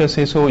your teacher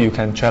says so, you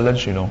can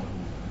challenge,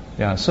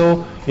 Yeah,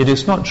 so it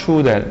is not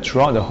true that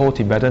throughout the whole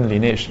Tibetan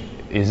lineage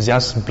is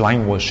just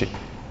blind worship.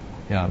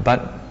 Yeah,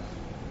 but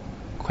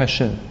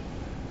question: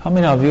 how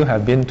many of you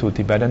have been to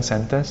Tibetan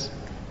centers?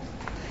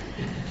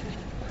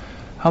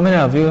 How many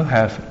of you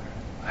have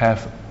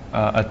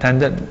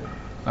attended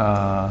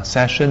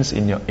sessions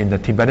in the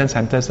Tibetan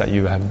centers that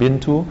you have been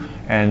to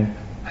and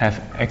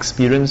have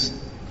experienced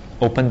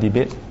open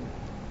debate?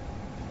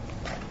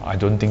 I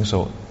don't think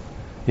so.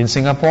 In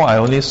Singapore,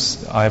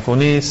 I've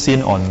only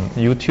seen on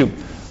YouTube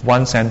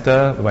one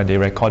center where they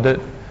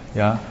recorded.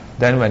 Yeah.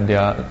 Then when they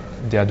are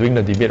doing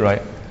the debate,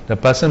 right, the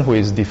person who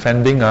is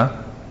defending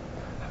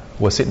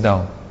will sit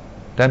down.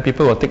 Then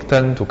people will take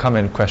turn to come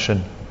and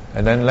question.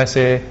 And then let's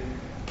say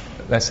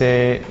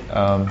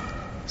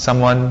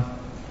someone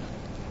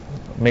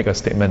make a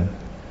statement.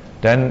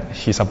 Then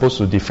he's supposed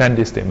to defend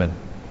this statement.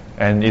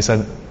 And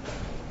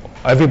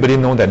everybody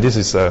know that this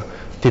is a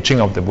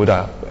teaching of the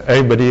Buddha.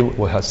 Everybody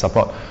will have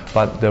support.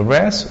 But the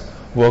rest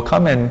will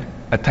come and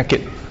attack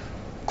it,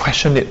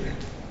 question it.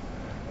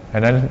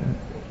 And then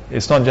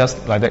it's not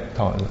just like that.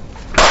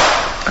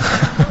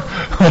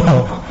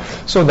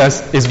 So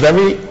it's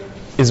very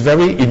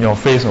in your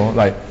face,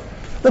 like,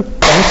 if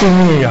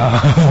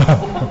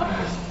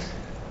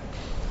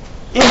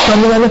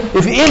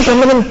it is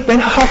permanent, then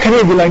how can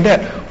it be like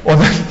that?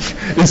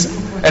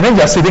 And then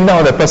you're sitting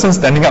down, the person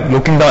standing up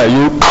looking down at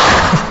you.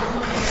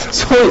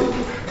 So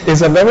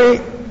it's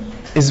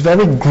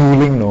very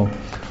grueling, no?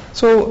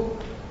 So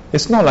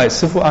it's not like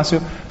Sifu asks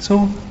you,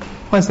 so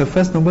what's the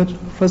first noble truth?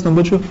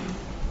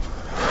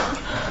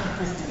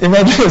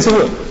 Imagine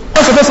Sifu,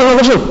 what's the first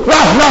noble truth? No,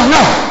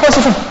 what's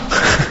the first?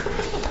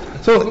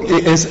 So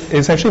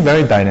it's actually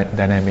very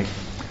dynamic.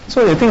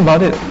 So you think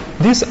about it,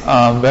 these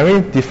are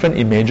very different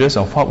images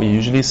of what we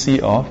usually see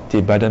of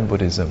Tibetan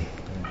Buddhism.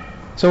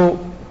 So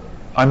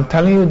I'm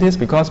telling you this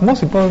because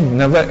most people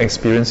never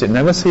experience it,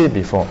 never see it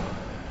before.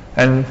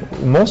 And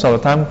most of the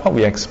time, what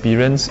we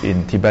experience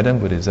in Tibetan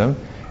Buddhism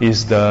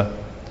is the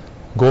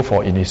go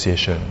for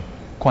initiation,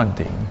 灌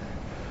顶.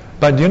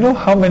 But do you know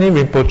how many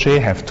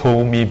Rinpoche have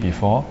told me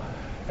before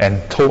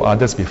and told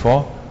others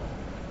before?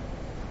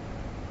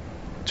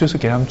 就是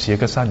给他们结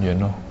个善缘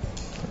咯.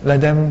 Let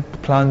them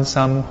plant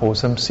some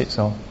wholesome seeds.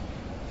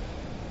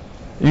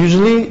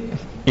 Usually,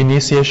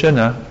 initiation,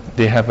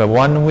 they have a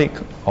 1 week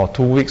or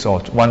 2 weeks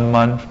or 1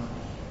 month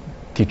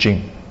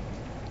teaching.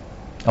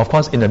 Of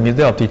course, in the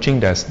middle of teaching,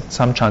 there's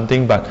some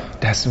chanting,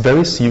 but there's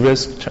very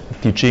serious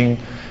teaching,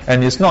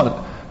 and it's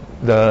not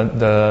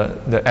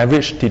the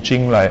average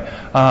teaching like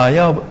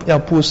要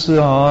布施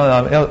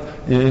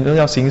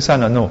要行善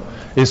No,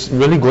 it's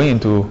really going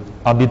into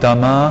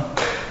Abhidhamma,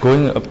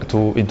 going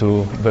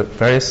into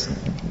various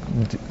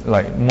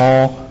like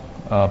more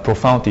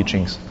profound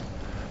teachings.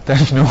 Then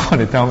you know what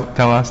they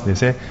tell us? They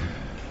say,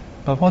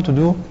 but what to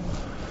do?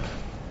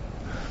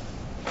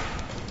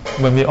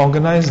 When we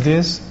organize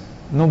this,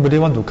 nobody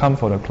want to come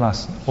for the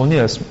class. Only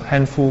a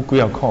handful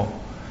will call.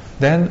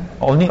 Then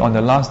only on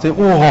the last day,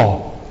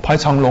排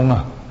长龙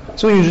啊.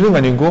 So usually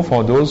when you go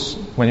for those,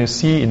 when you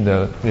see in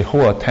they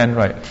hold a tent,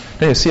 right?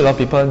 Then you see a lot of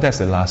people. That's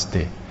the last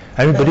day.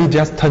 Everybody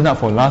just turn up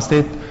for last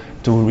day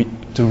to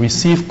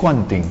receive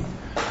灌顶.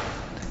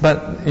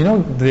 But you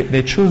know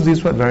they choose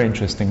this word very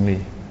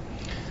interestingly.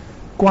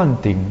 灌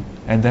顶,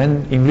 and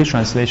then English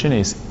translation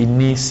is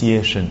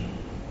initiation,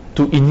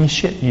 to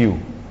initiate you.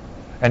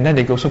 And then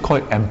they also call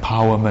it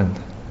empowerment.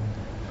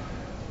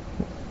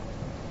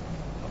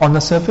 On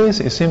the surface,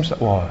 it seems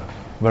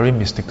very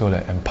mystical,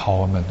 like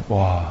empowerment.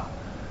 Wow.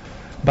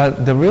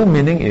 But the real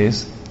meaning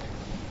is,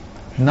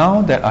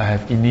 now that I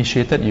have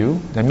initiated you,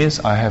 that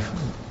means I have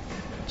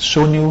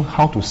shown you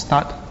how to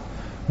start.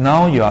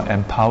 Now you are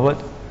empowered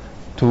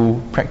to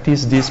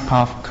practice this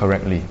path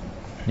correctly.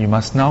 You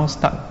must now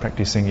start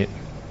practicing it.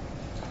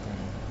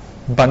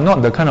 But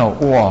not the kind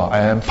of,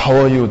 I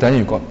empower you, then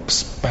you got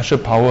special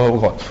power,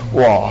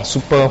 got,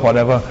 super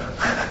whatever.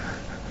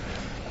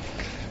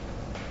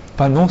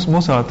 But most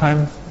of the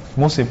time,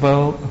 most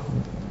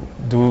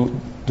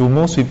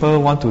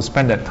people want to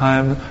spend that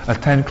time,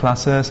 attend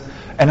classes?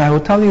 And I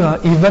will tell you,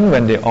 even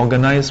when they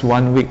organize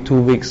 1 week,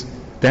 2 weeks,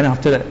 then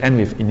after that end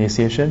with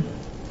initiation,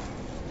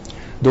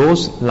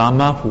 those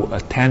Lama who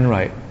attend,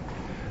 right,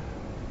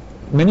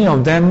 many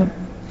of them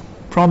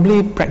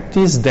probably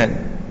practice that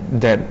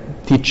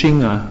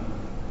teaching,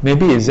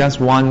 maybe it's just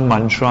one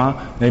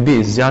mantra, maybe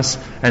it's just,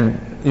 and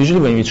usually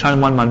when we chant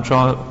one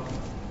mantra,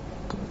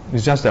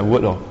 it's just that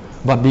word.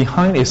 But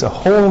behind is a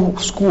whole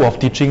school of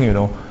teaching,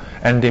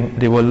 and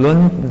they will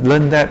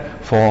learn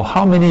that for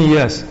how many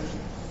years?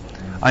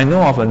 I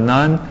know of a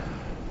nun,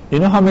 you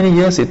know how many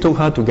years it took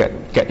her to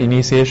get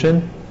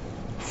initiation?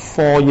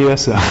 4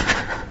 years.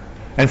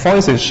 And 4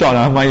 years is short,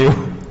 mind you.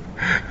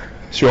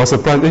 She was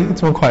surprised,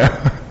 这么快.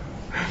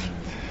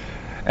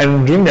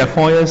 And during that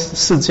 4 years,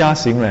 释迦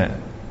行,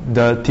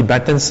 the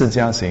Tibetan 释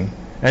迦行,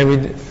 and we,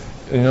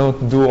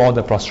 do all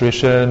the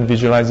prostration,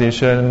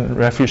 visualization,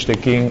 refuge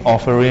taking,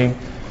 offering,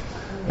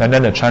 and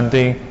then the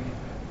chanting,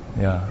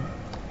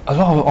 a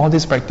lot of all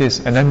this practice,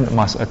 and then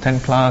must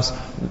attend class,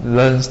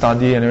 learn,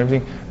 study, and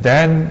everything.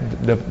 Then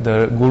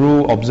the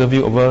guru observe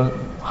you over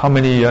how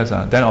many years?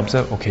 Then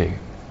observe, okay,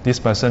 this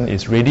person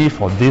is ready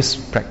for this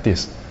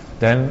practice.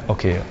 Then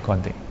okay,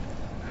 灌顶.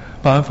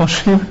 But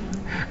unfortunately,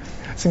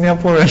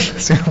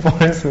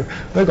 Singaporeans,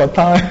 where got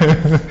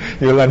time?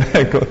 You learn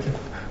that good.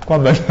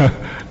 关门.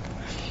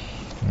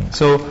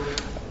 So,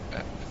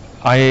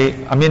 I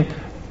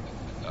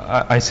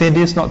say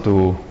this not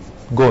to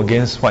go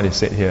against what is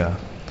said here.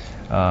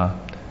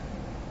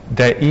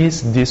 There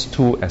is these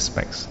two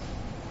aspects.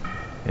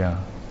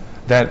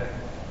 That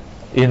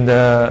in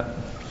the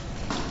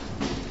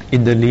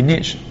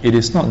lineage, it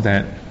is not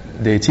that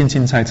they 清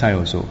清菜菜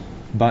also.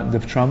 But the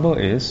trouble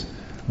is,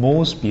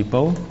 most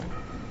people,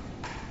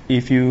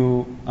 if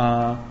you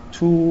are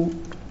too,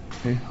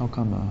 how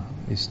come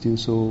it's still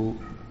so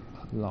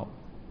loud?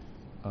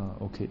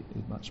 Okay,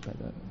 it's much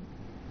better.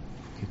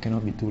 It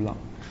cannot be too loud,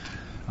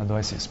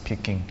 otherwise it's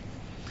peaking.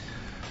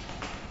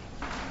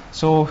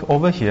 So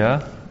over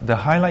here, the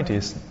highlight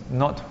is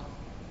not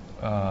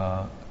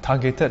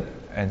targeted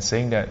and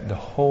saying that the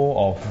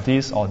whole of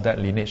this or that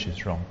lineage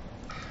is wrong,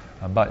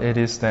 but it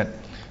is that,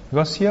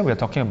 because here we are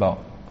talking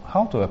about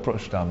how to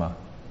approach Dharma,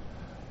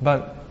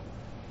 but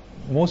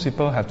most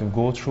people have to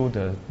go through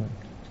the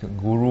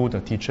guru, the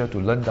teacher, to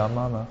learn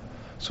Dharma.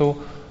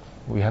 So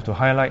we have to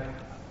highlight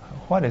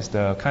what is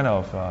the kind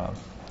of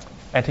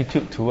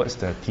attitude towards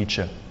the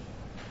teacher.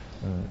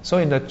 So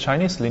in the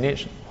Chinese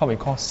lineage, what we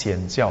call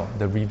显教,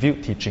 the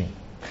revealed teaching.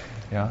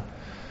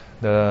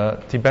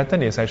 The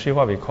Tibetan is actually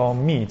what we call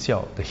密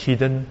教, the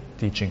hidden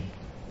teaching,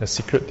 the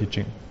secret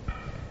teaching.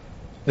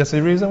 There's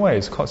a reason why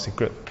it's called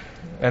secret,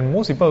 and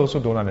most people also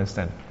don't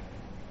understand.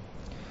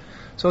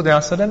 So there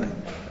are certain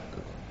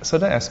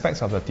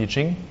aspects of the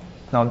teaching.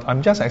 Now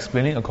I'm just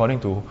explaining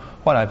according to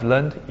what I've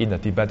learned in the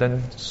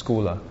Tibetan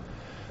school.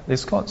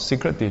 It's called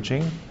secret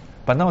teaching,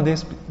 but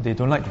nowadays they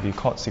don't like to be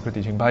called secret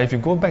teaching. But if you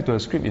go back to the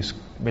script, it's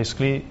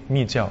basically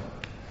密教.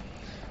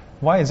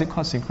 Why is it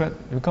called secret?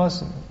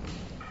 Because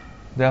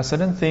there are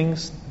certain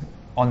things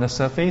on the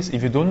surface,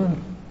 if you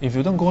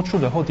don't go through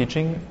the whole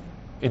teaching,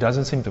 it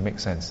doesn't seem to make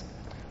sense.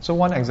 So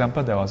one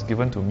example that was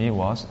given to me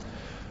was,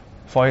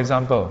 for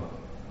example,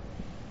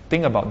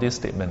 think about this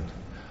statement: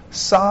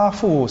 杀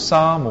父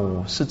杀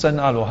母是真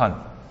阿罗汉.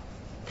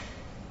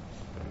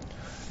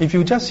 If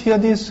you just hear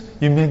this,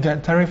 you may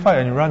get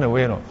terrified and run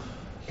away, no?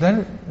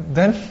 Then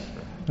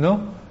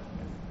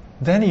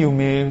you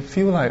may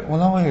feel like,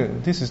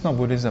 "Walao, this is not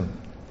Buddhism."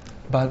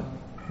 But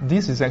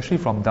this is actually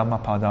from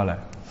Dhammapada.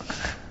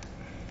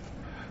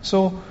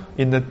 So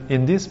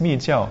in this Mi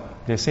Jiao,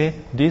 they say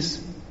this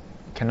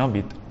cannot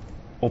be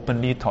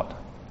openly taught.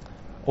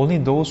 Only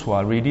those who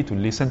are ready to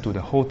listen to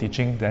the whole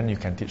teaching, then you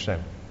can teach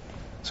them.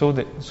 So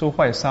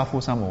what is 杀父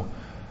杀母?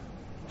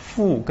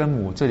 父跟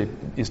母这里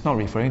is not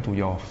referring to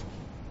your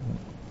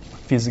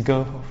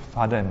physical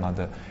father and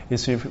mother.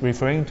 It's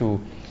referring to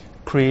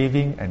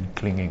craving and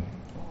clinging.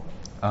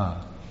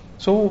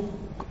 So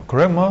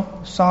correct 吗?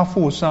 杀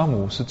父杀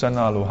母是真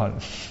阿罗汉.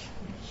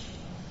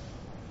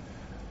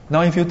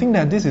 Now if you think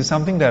that this is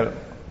something that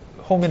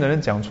后面的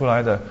人讲出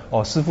来的,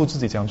 or 师父自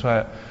己讲出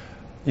来,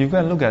 you go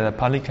and look at the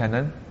Pali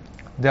Canon.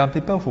 There are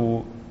people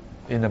who,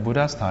 in the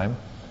Buddha's time,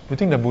 you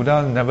think the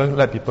Buddha never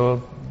let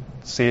people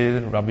say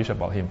rubbish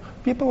about him.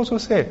 People also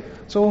say.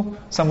 So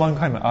someone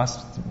came and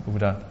asked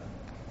Buddha,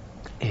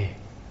 it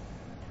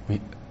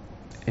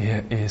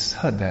is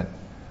heard that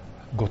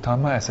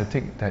Gautama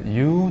ascetic, that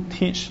you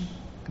teach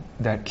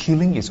that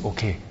killing is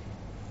okay.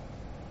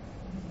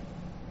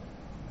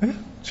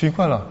 奇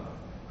怪了.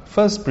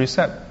 First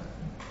precept,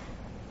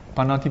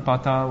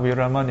 Panatipata,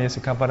 Viramane,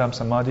 Sikkhapadam,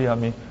 Samadhi. I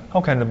mean,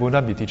 how can the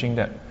Buddha be teaching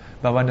that?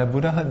 But when the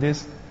Buddha heard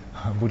this,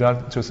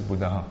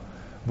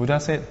 Buddha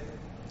said,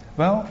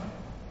 well,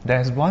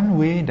 there's one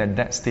way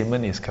that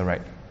statement is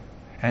correct.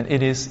 And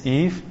it is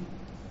if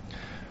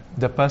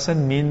the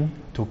person mean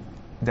to,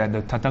 that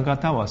the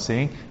Tathagata was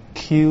saying,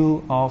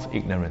 kill off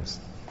ignorance,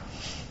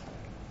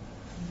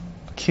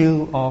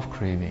 kill off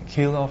craving,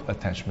 kill off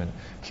attachment,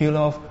 kill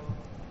off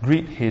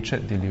greed,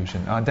 hatred,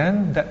 delusion.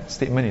 Then that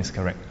statement is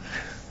correct.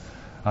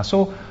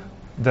 So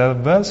the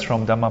verse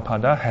from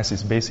Dhammapada has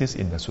its basis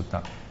in the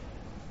sutta.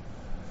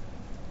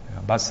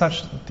 But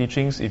such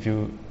teachings, if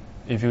you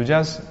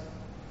just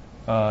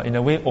in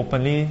a way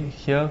openly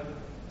hear,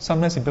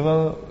 sometimes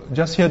people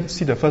just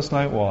see the first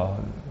line, or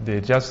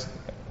they just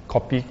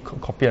copy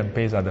and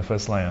paste the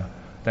first line,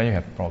 then you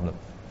have a problem.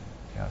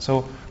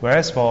 So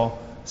whereas for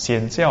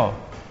Xian Jiao,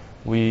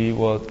 we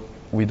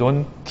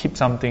don't keep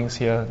some things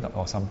here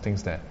or some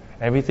things there.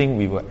 Everything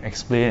we will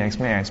explain.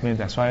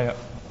 That's why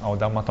our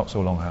Dhamma talk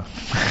so long.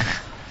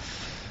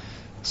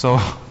 So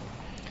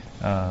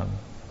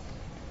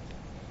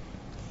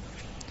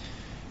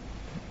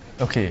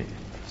okay,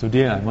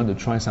 today I want to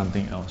try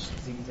something else.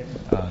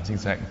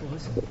 Zigzag.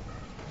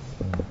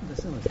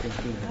 That's what I was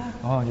thinking.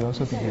 Oh, you're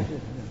also thinking.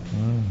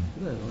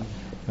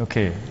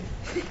 Okay.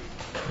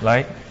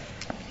 Like?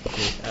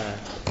 Okay,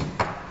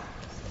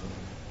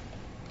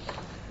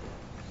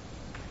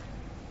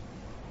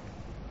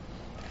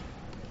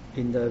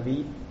 in the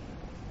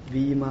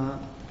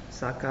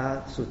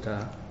Vimamsaka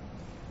Sutta,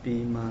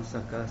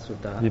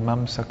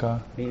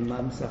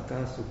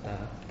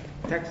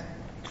 text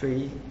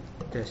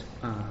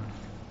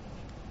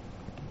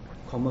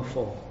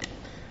 3-4,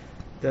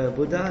 the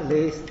Buddha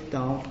lays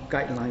down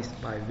guidelines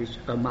by which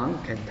a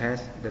monk can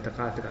test the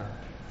Tathagata.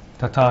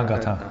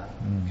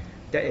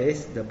 That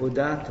is, the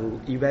Buddha to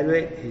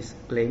evaluate his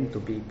claim to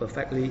be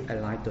perfectly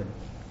enlightened.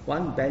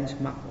 One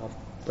benchmark of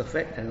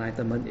perfect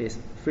enlightenment is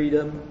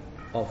freedom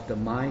of the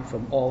mind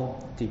from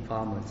all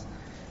defilements.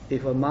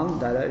 If a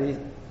monk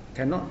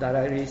cannot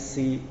directly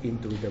see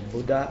into the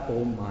Buddha's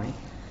own mind,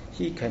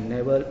 he can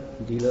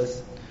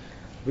nevertheless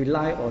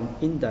rely on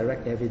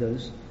indirect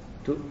evidence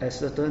to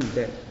ascertain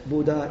that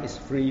Buddha is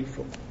free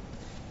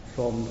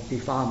from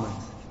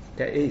defilements.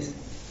 That is,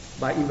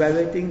 by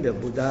evaluating the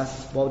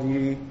Buddha's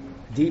bodily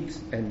deeds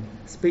and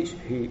speech,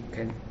 he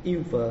can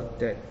infer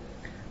that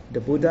the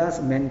Buddha's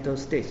mental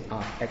states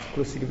are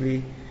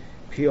exclusively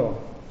pure,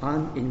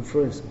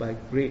 uninfluenced by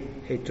greed,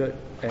 hatred,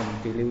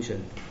 and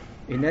delusion.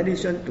 In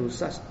addition to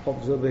such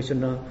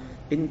observational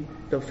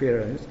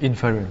inference,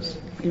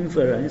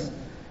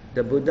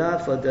 the Buddha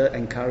further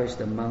encouraged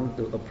the monk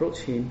to approach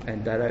him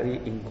and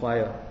directly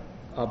inquire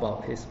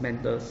about his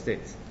mental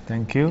states.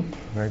 Thank you.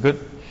 Very good.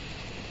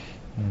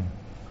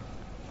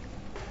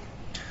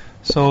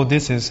 So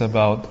this is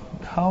about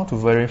how to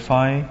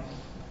verify.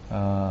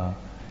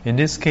 In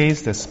this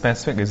case, the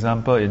specific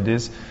example in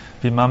this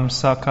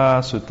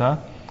Vimamsaka Sutta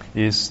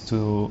is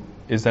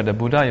that the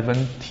Buddha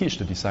even teach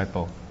the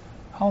disciple.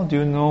 How do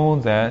you know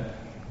that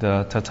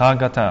the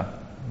Tathagata,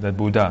 the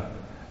Buddha,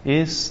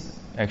 is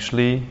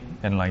actually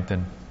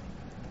enlightened?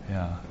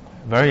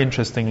 Very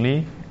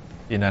interestingly,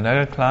 in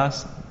another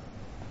class,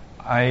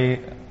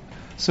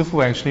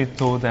 Sifu actually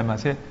told them, I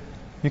said,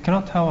 you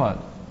cannot tell what.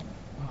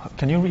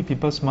 Can you read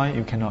people's mind?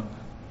 You cannot.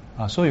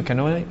 So you can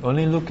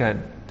only look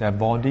at their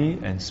body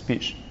and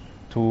speech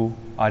to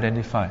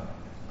identify.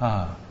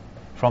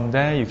 From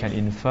there you can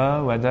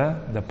infer whether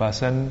the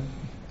person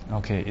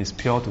is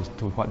pure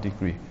to what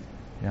degree.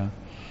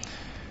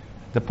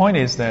 The point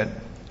is that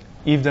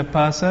if the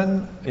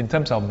person, in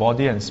terms of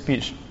body and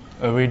speech,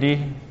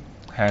 already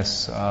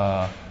has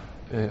a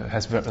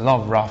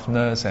lot of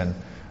roughness and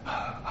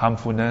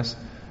harmfulness,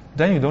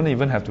 then you don't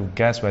even have to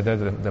guess whether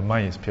the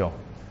mind is pure.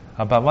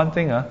 But one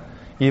thing,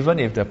 even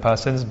if the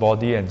person's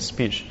body and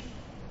speech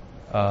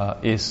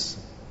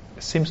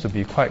seems to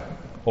be quite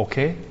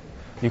okay,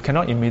 you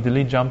cannot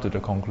immediately jump to the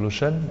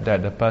conclusion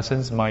that the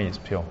person's mind is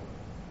pure,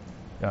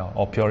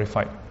 or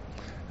purified.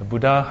 The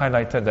Buddha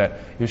highlighted that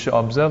you should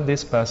observe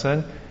this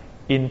person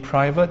in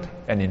private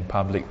and in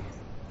public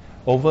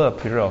over a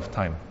period of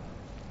time,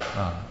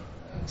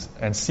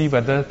 and see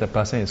whether the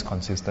person is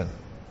consistent.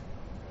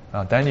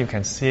 Then you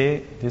can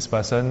say this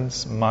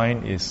person's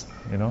mind is,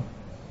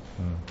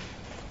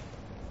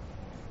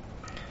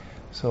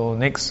 So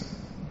next.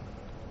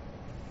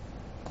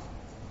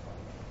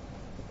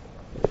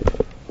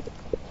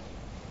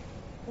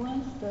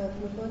 Once the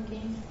pupil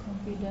gains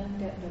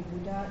confidence that the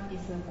Buddha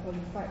is a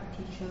qualified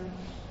teacher,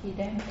 he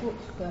then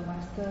puts the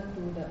master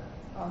to the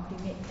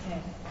ultimate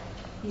test.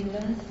 He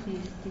learns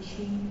his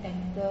teaching,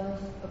 enters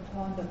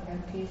upon the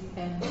practice,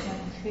 and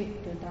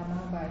penetrates the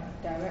Dharma by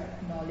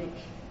direct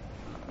knowledge.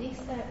 This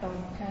act of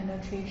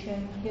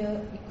penetration,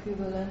 here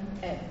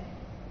equivalent at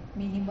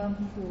minimum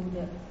to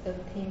the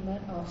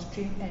attainment of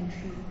stream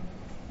entry,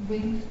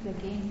 brings the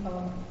gain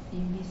of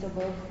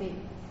invisible faith,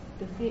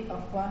 the faith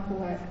of one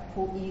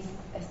who is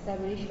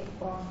established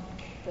upon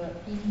the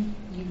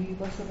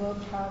irreversible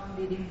path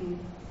leading to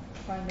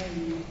final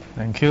release.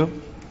 Thank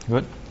you.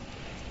 Good.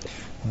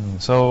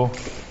 So,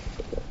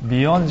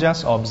 beyond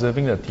just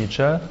observing the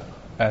teacher,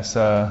 as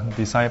a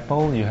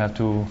disciple, you have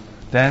to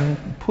then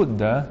put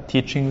the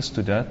teachings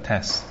to the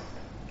test.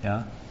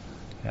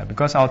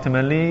 Because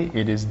ultimately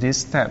it is this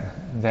step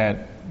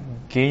that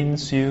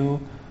gains you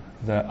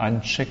the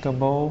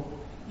unshakable,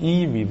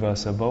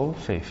 irreversible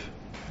faith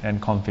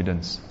and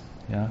confidence.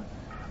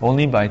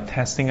 Only by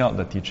testing out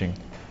the teaching.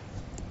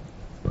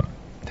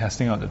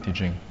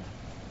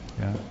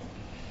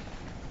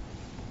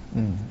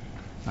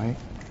 Right?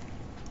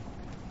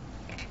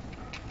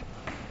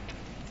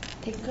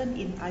 Taken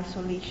in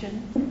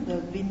isolation,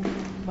 the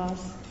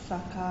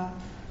Vinamsaka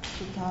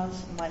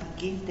Suttas might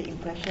give the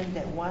impression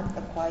that one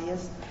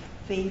acquires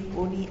faith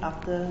only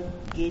after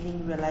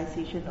gaining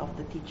realization of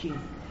the teaching.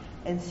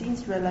 And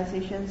since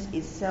realization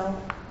is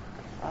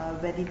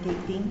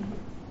self-validating,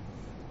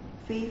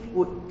 faith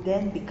would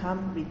then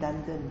become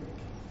redundant.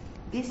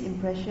 This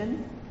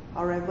impression,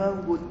 however,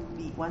 would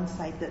be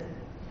one-sided.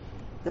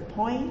 The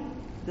point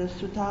the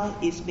sutta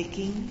is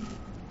making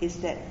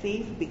is that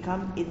faith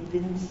becomes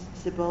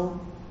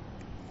invincible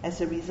as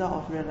a result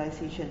of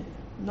realization,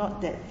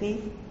 not that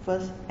faith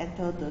first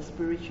enters the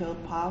spiritual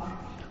path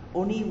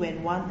only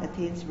when one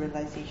attains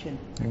realization.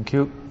 Thank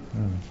you.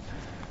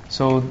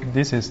 So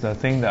this is the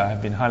thing that I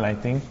have been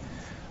highlighting,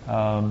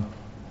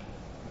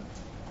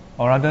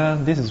 or rather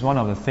this is one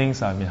of the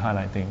things I've been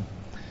highlighting.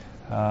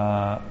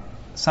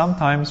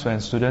 Sometimes when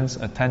students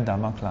attend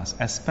Dharma class,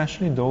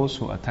 especially those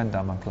who attend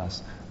Dharma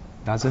class,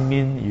 doesn't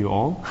mean you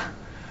all,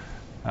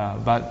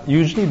 but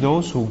usually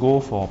those who go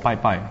for Pai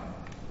Pai,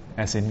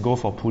 as in go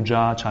for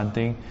puja,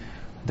 chanting,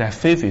 their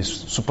faith is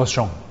super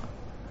strong.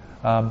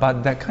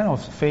 But that kind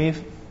of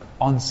faith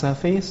on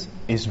surface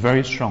is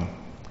very strong.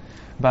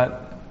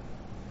 But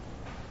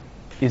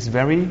it's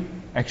very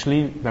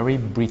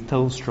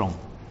brittle strong.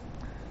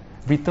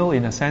 Brittle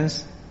in a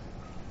sense,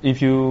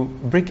 if you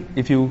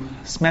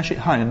smash it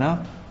hard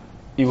enough,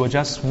 it will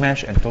just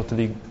smash and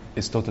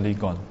it's totally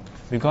gone.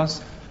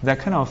 Because that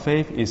kind of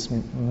faith is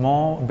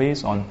more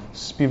based on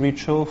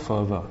spiritual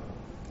fervor.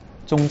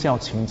 宗教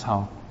情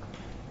操.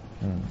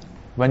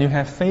 When you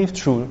have faith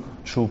through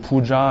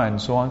puja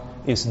and so on,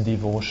 it's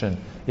devotion.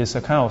 It's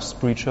a kind of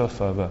spiritual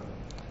fervor.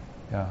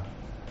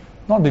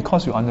 Not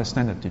because you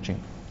understand the teaching,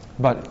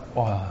 but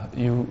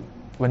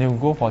when you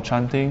go for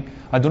chanting,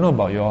 I don't know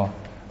about you all,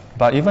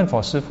 but even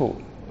for Sifu,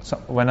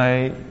 when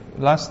I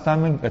last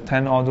time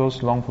attend all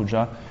those long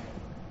puja,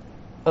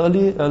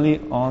 early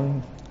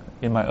on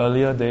in my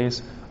earlier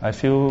days, I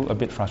feel a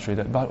bit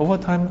frustrated. But over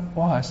time,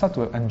 I start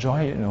to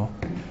enjoy it.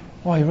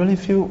 I really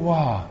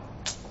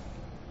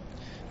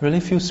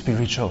feel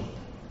spiritual.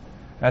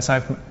 As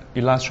I've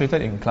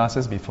illustrated in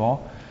classes before,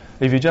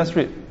 if you just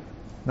read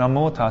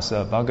Namo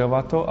Tassa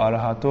Bhagavato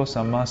Arahato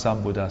Samma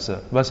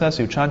Sambuddhassa versus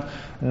you chant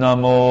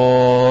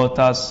Namo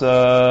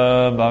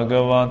Tassa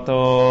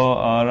Bhagavato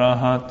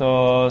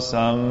Arahato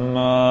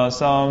Samma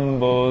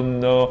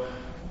Sambuddho,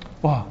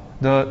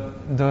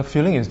 the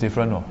feeling is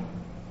different.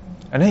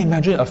 And then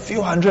imagine a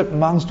few hundred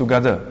monks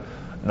together.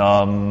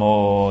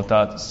 Namo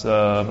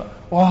Tassa.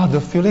 The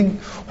feeling,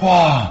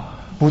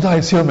 Buddha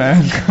is here,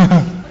 man.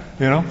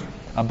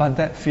 But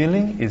that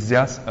feeling is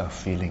just a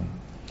feeling.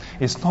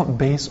 It's not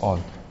based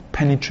on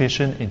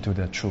penetration into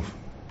the truth.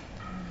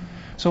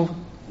 So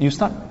you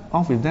start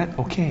off with that,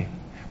 okay,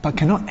 but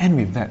cannot end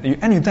with that. You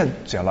end with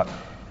that, jialat.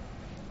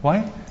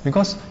 Why?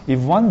 Because if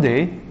one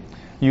day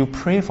you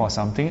pray for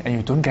something and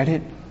you don't get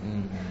it,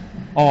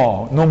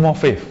 no more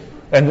faith.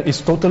 And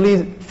it's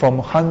totally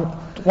from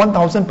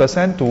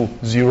 1000% to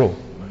zero.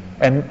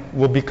 and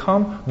will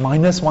become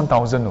minus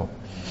 1,000. Oh.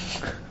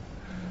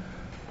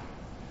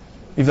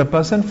 If the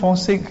person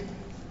falls sick,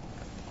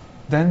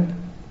 then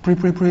pray,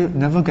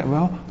 never get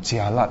well,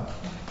 jialat.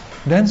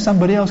 Then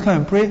somebody else come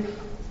and pray,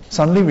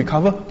 suddenly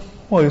recover.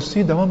 Oh, you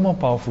see, that one more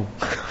powerful.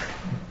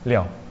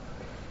 Liao.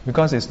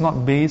 Because it's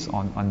not based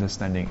on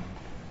understanding.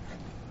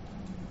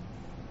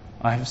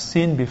 I've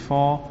seen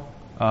before,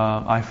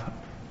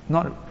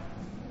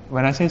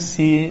 when I say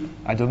see,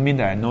 I don't mean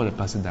that I know the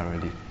person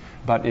directly,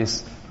 but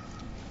it's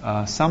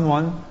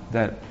someone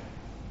that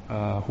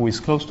who is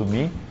close to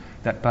me,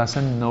 that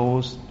person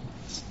knows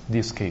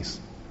this case.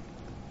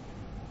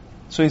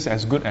 So it's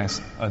as good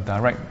as a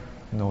direct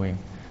knowing.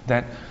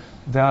 That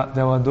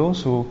there were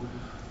those who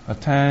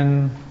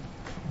attend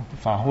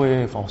Fa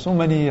Hui for so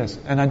many years.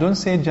 And I don't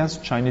say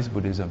just Chinese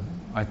Buddhism.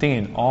 I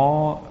think in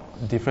all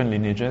different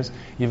lineages,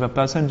 if a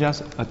person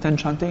just attend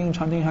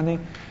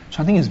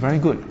chanting is very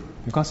good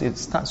because it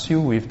starts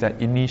you with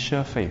that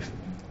initial faith.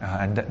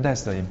 And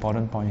that's the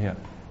important point here.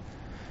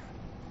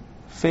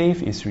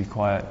 Faith is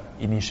required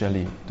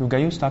initially to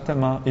get you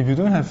started. If you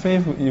don't have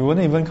faith, you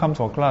wouldn't even come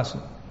for class.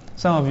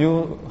 Some of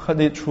you heard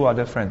it through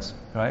other friends,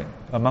 right?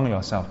 Among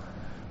yourself.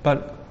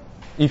 But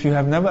if you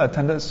have never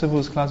attended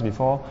Sifu's class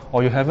before,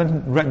 or you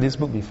haven't read this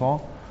book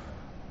before,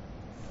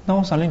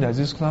 now suddenly there's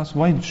this class,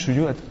 why should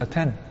you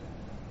attend?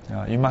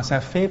 You must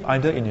have faith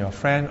either in your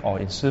friend, or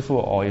in Sifu,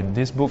 or in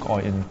this book,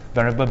 or in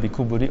Venerable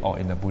Bhikkhu Bodhi, or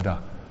in the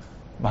Buddha.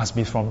 Must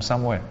be from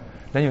somewhere.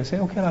 Then you say,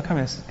 okay, come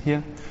and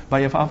hear.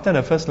 But if after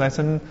the first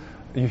lesson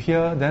you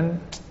hear, then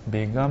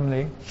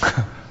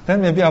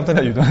then maybe after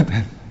that you don't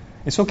attend.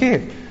 It's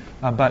okay.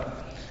 But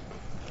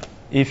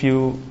if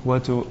you were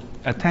to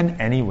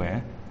attend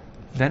anywhere,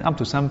 then up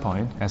to some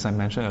point, as I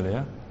mentioned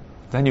earlier,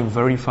 then you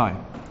verify.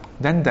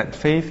 Then that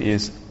faith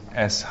is,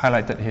 as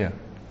highlighted here,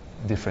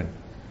 different.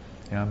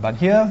 But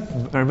here,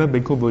 Venerable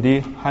Bhikkhu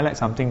Bodhi highlights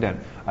something that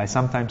I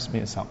sometimes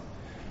miss out,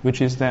 which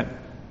is that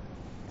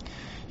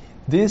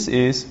this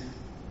is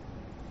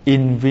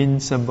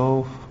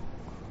invincible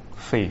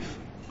faith,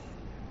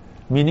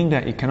 meaning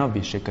that it cannot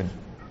be shaken.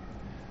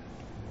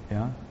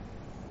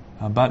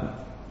 But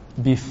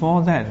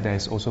before that, there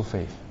is also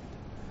faith.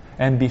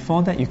 And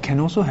before that, you can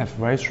also have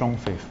very strong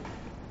faith.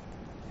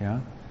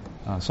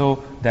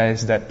 So there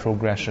is that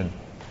progression.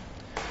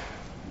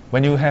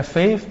 When you have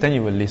faith, then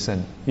you will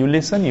listen. You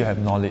listen, you have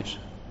knowledge.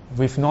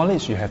 With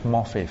knowledge, you have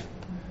more faith.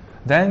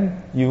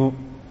 Then you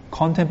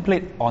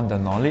contemplate on the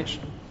knowledge,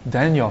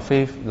 then your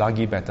faith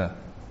lagi better.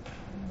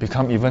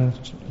 Become even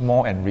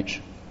more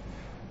enriched.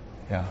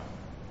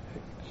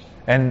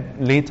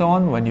 And later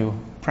on, when you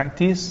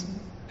practice,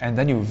 and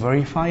then you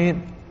verify it,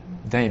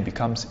 then it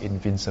becomes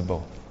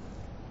invincible.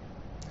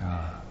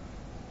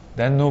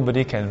 Then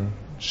nobody can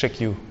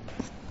shake you.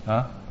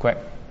 Quack.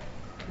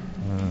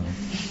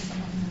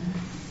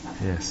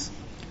 Yes.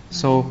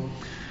 So,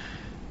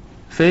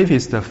 faith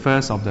is the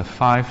first of the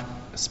 5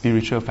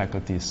 spiritual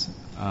faculties.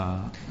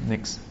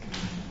 Next.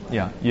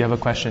 You have a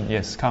question?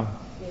 Yes, come.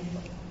 Yes.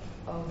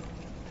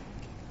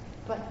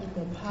 But in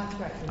the past,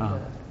 right,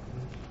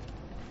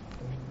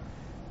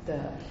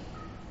 the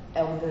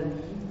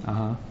elderly,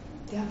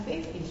 their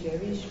faith is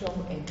very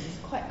strong and is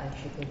quite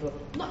unshakable.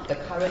 Not the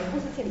current, 不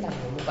是现代人,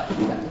 but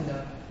in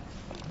the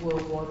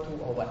World War II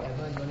or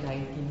whatever,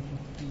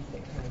 1950s,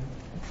 that kind.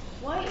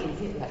 Why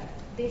is it like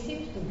they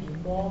seem to be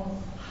more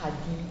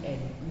hardy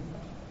and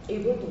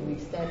able to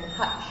withstand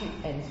hardship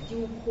and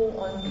still hold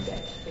on to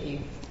that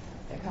faith,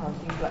 that kind of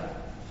thing? But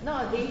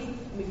nowadays,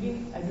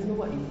 maybe, I don't know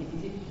what is it.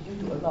 Is it due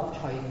to a lot of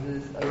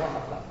choices, a lot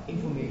of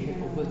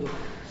information overload?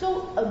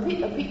 So a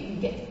bit we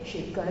get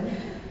shaken,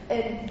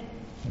 and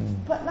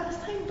but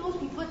last time those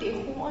people, they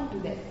hold on to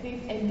that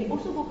faith and they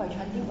also go by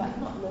chanting but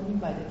not learning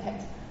by the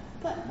text.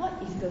 But what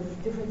is the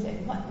difference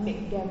and what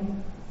make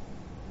them?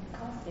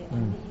 Because they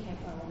only have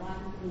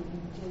one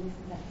religion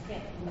that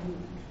get only.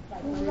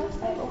 Like last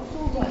time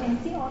also, you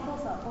can see all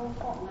those old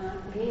folk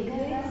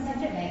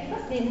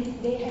because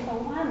they have a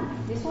one.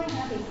 This one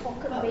they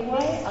focus very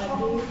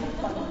strong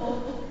for the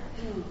whole.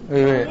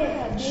 Wait.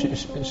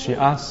 She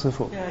asked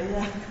Sifu.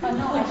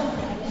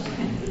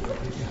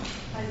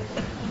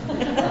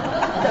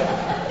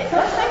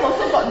 Last time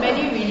also got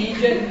many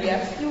religions. We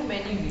have still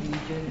many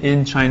religions.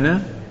 In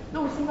China?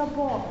 No,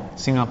 Singapore.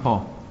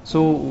 Singapore.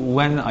 So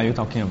when are you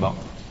talking about?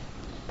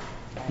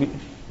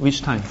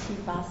 Which time?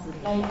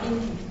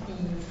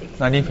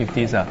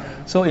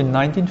 1950s. So in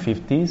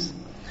 1950s,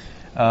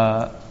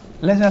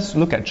 let's just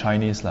look at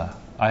Chinese.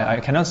 I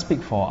cannot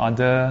speak for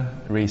other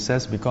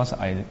races because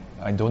I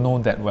don't know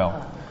that well.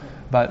 Okay.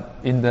 But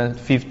in the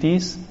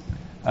 50s,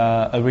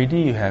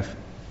 already you have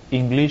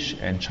English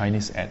and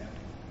Chinese ed.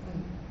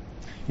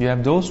 You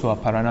have those who are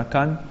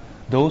Paranakan,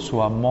 those who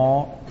are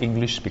more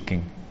English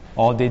speaking,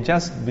 or they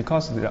just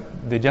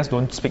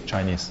don't speak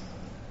Chinese,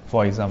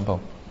 for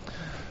example.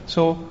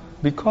 So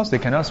because they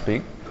cannot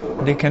speak,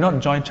 they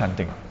cannot join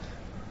chanting.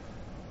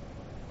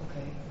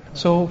 Okay.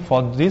 So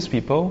for these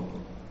people,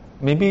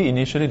 maybe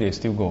initially they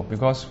still go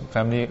because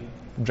family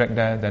drag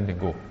there, then they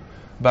go.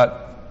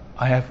 But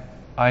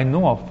I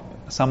know of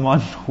someone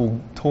who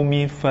told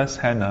me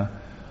firsthand,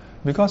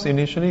 because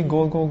initially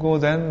go,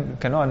 then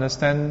cannot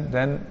understand,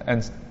 then,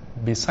 and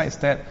besides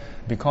that,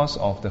 because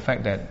of the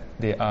fact that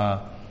they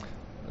are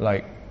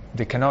like,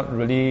 they cannot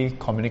really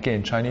communicate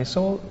in Chinese,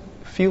 so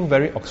feel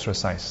very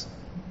ostracized.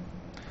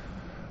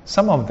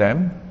 Some of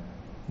them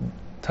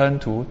turn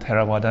to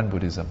Theravadan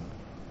Buddhism.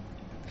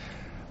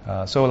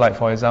 So like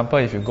for example,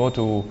 if you go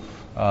to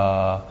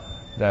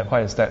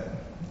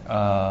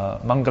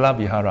Mangala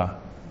Vihara,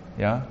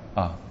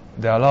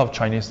 there are a lot of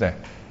Chinese there,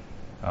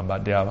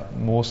 but they are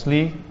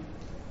mostly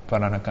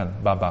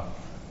Peranakan, Baba.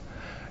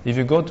 If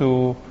you go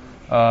to,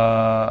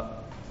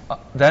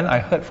 then I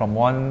heard from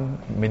one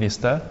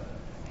minister,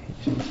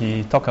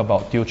 he talked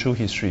about Teochew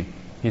history.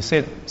 He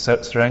said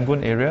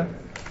Serangoon area,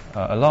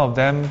 a lot of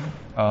them,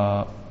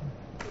 I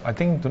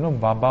think, don't know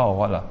Baba or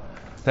what lah.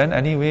 Then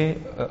anyway,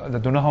 I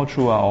don't know how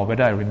true or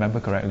whether I remember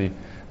correctly.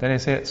 Then they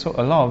said, so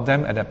a lot of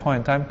them at that point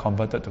in time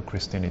converted to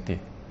Christianity.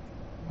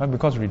 Why?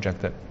 Because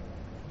rejected.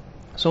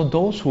 So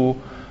those who,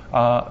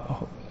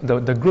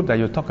 the group that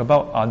you talk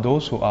about are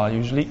those who are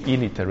usually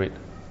illiterate.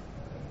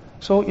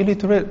 So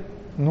illiterate,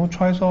 no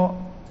choice lor.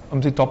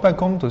 唔是讀白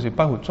講，就是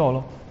拜佛祖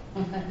咯。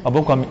啊，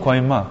冇觀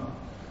音嘛，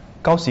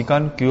夠時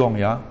間叫王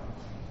爺、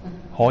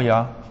可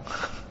爺，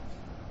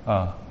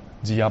二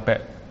廿八，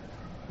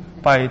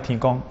拜天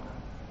公。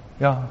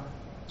Yeah,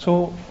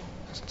 so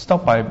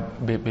stop by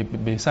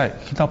未使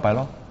去到拜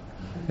咯。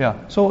Yeah,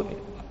 so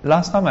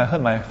last time I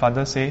heard my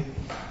father say,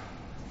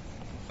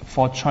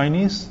 for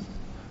Chinese,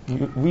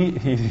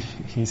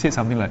 he said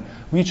something like,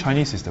 we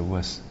Chinese is the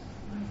worst.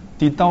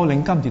 跌到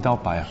靈感跌到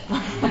拜啊！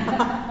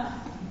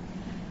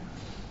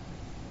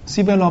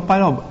試俾落拜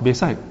落未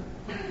使，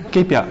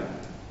幾邊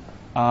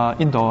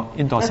印度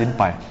先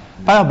拜，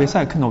拜落未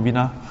使去嗰邊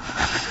啊。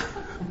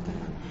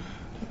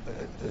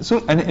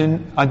So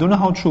and I don't know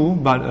how true,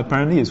 but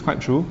apparently it's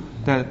quite true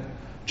that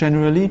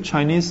generally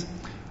Chinese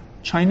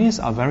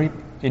are very,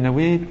 in a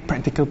way,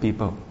 practical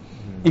people.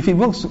 If it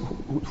works,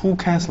 who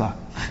cares lah?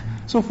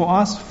 So for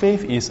us,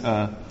 faith is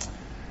in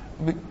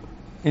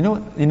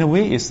a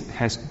way, it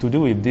has to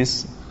do with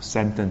this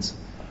sentence.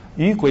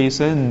 与鬼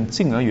神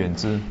敬而远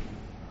之.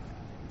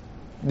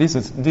 This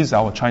is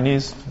our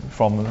Chinese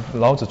from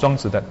Lao Tzu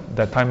Zhuangzi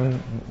that time,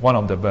 one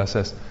of the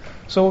verses.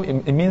 So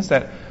it means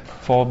that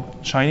for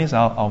Chinese,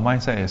 our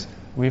mindset is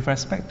with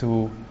respect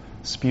to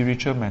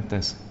spiritual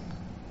matters,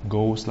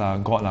 ghosts lah,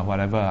 God lah,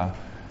 whatever,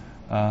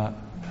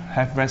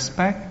 have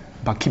respect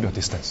but keep your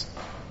distance.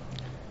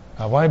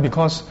 Why?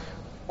 Because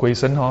鬼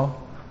神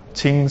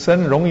请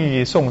神容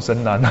易送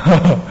神难.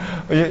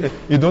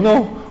 You don't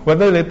know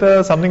whether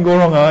later something go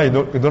wrong,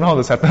 you don't know how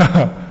to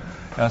settle.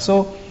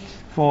 So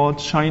for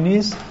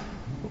Chinese,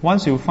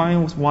 once you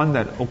find one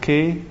that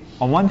okay,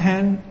 on one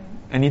hand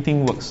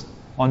anything works,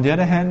 on the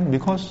other hand,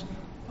 because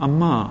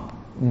Amma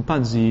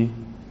Mpazi,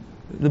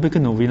 the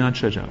big Novena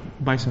Church,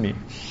 buys me.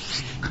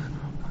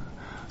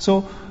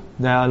 So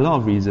there are a lot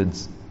of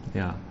reasons.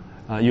 Yeah,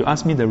 you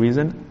ask me the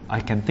reason,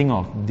 I can think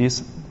of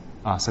this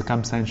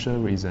circumstantial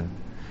reason.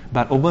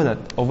 But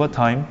over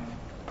time,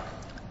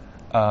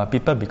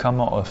 people become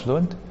more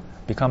affluent,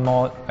 become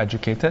more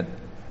educated,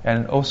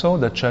 and also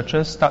the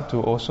churches start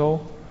to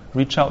also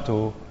reach out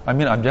to. I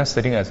mean, I'm just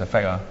stating as a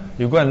fact.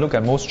 You go and look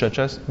at most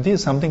churches. This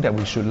is something that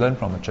we should learn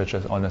from the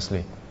churches,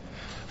 honestly.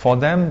 For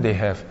them, they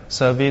have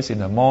service in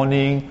the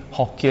morning,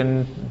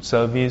 Hokkien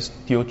service,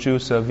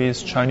 Teochew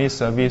service, Chinese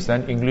service,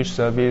 then English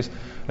service,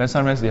 then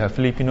sometimes they have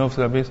Filipino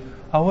service.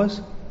 Ours?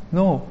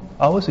 No.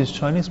 Ours is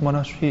Chinese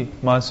monastery.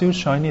 Must use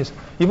Chinese.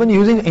 Even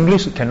using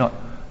English cannot.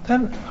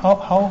 Then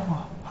how?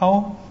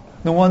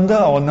 No wonder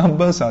our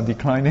numbers are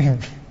declining.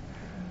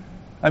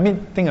 I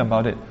mean, think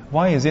about it.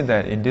 Why is it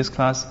that in this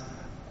class,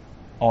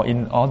 or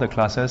in all the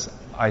classes,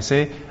 I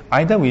say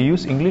either we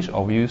use English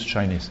or we use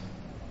Chinese?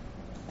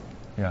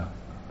 Yeah.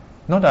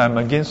 Not that I'm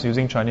against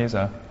using Chinese.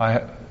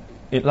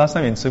 Last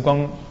time in 慈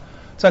光，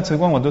在慈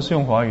光我都是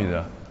用华语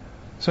的，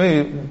所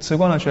以慈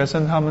光的学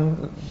生他们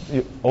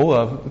偶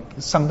尔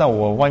上到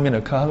我外面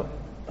的课，他说：“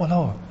哇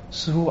啦，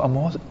师傅阿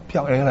摩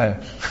漂亮嘞。”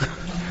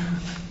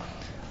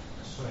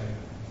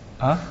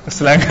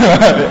 Slang?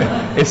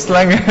 It's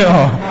slang.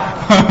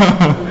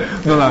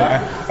 No lah,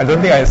 I don't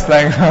think I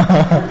slang.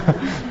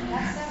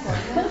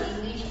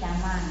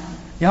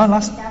 Yeah,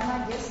 last.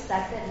 Dhamma just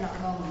started not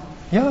long.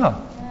 Yeah.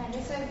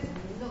 That's why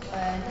look,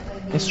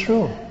 It's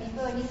true.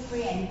 People only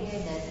pray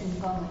until the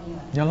singkong only.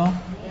 Yeah lor.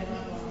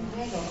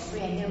 Where got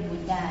pray until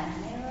Buddha?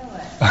 Never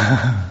what.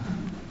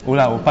 有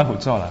啦，有拜佛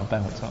祖啦，有拜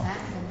佛祖。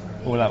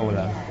有啦。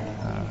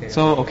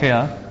So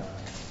okay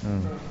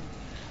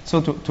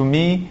So to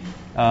me,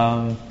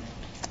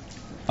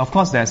 of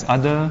course, there's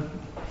other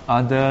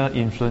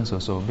influence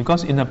also,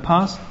 because in the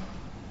past,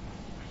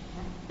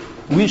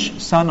 which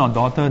son or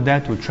daughter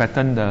dare to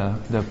threaten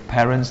the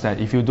parents that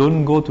if you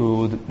don't go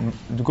to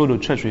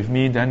church with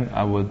me, then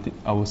I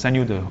will send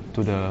you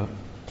to the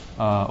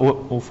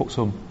old folks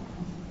home.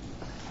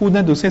 Who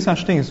dare to say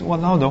such things? Well,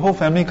 now the whole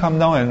family come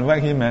down and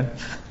whack him, man.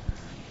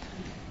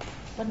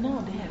 But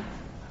now they have.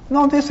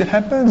 Nowadays it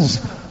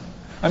happens.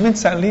 I mean,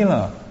 sadly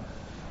lah.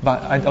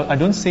 But I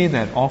don't say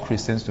that all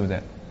Christians do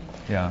that.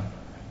 Yeah.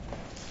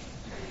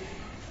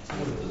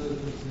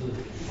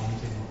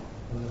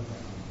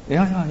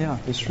 Yeah,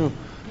 it's true.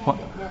 What?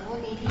 The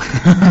old lady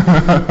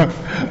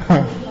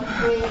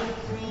pray, you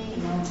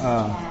know,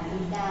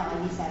 Buddha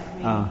only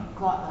suffering,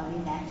 God only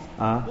that.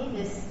 Then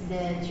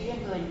the children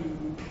go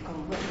and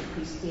convert to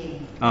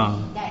Christian. She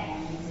died in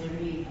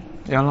misery.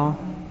 Yeah, lor.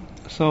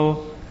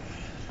 So,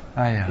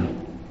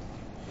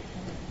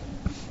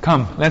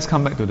 let's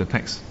come back to the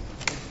text.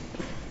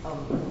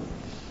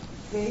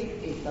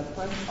 Faith is the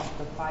first of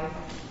the 5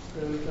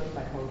 spiritual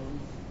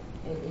faculties,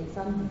 and in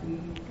some degree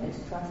has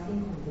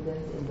trusting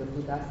confidence in the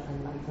Buddha's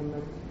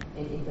enlightenment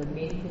and in the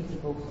main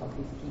principles of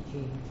his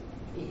teaching.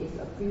 It is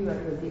a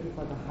prerequisite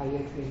for the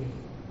higher training.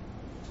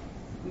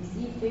 We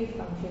see faith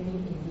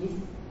functioning in this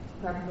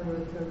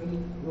preparatory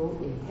role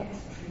in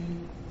text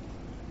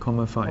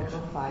 3, 5,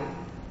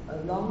 a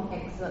long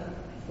excerpt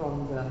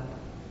from the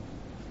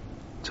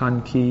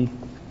Chanki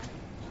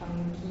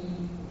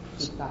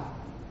Sutta.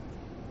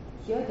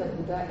 Here the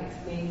Buddha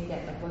explains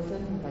that a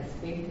person who has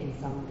faith in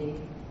something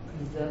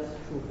preserves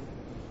truth.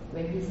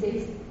 When he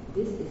says,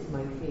 "This is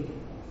my faith,"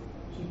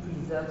 he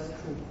preserves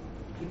truth,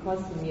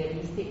 because he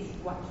merely states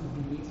what he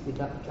believes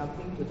without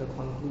jumping to the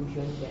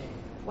conclusion that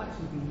what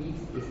he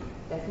believes is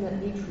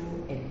definitely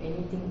true and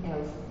anything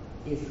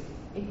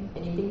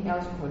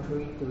else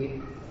contrary to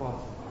it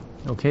false.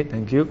 Okay,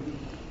 thank you.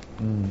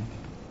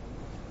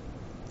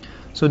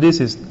 So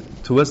this is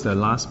towards the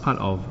last part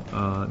of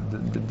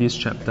this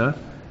chapter,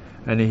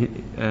 and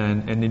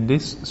in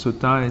this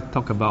sutta it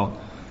talk about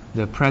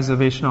the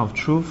preservation of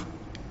truth,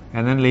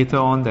 and then later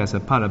on there's a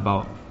part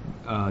about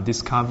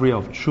discovery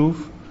of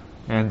truth,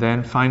 and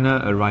then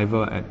final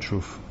arrival at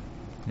truth.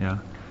 Yeah.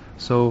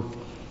 So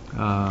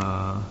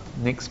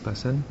next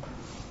person.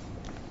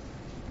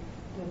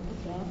 The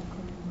Buddha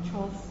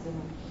controls the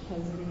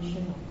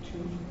preservation of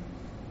truth.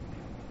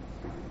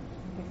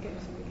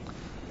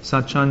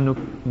 Satcha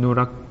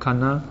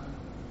Nurakana.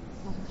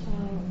 Satcha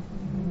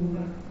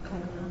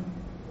Nurakana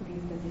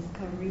with the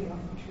discovery of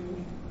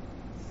truth.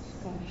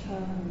 Satcha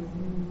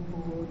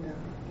Nubodha.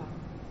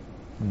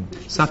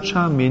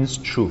 Satcha means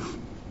truth.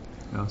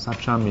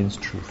 Satcha means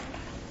truth.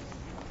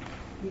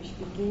 Which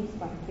begins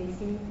by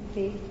placing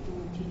faith in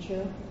a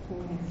teacher who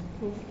has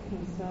proved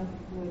himself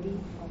worthy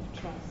of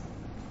trust.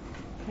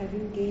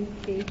 Having gained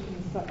faith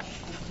in such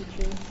a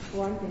teacher,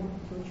 one then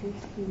approaches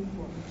him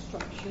for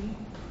instruction,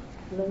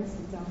 learns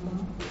the Dhamma,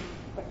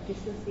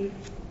 practices it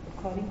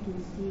according to a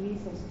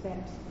series of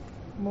steps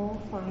more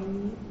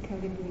finely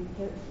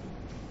calibrated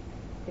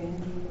than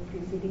the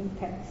preceding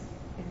text,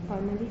 and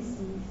finally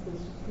sees the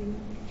supreme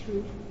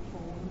truth for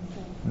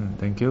oneself.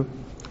 Thank you.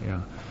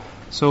 Yeah.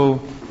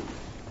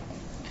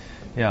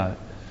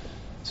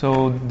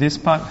 So this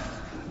part,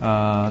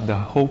 the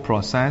whole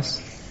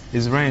process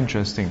is very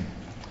interesting.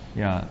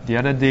 Yeah. The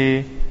other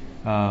day,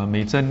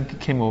 Mei Zhen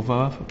came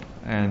over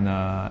and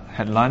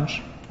had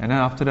lunch, and then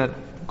after that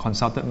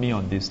consulted me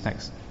on this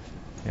text.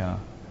 Yeah.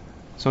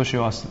 So she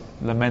was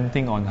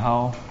lamenting on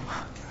how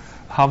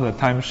half the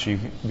time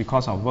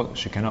because of work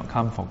she cannot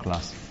come for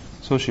class.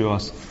 So she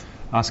was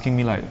asking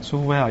me like, so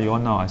where are you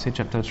on now? I said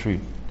chapter 3.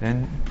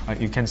 Then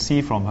you can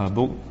see from her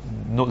book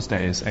notes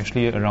that it's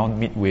actually around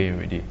midway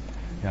already.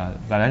 Yeah.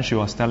 But then she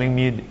was telling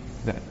me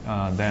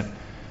that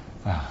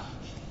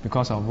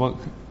because of work,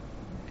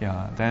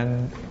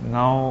 then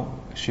now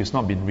she's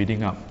not been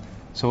reading up.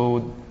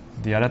 So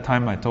the other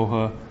time I told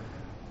her,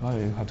 well,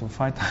 you have to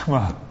find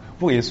time.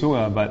 Book is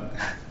but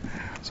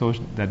so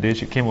that day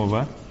she came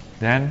over.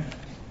 Then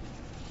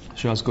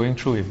she was going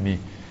through with me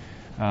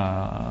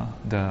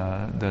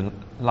the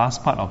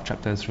last part of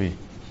chapter 3.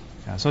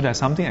 Yeah, so there's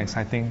something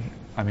exciting.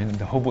 I mean,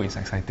 the whole book is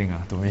exciting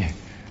to me.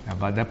 Yeah,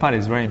 but that part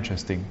is very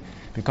interesting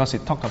because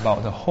it talks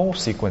about the whole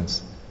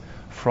sequence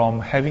from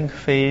having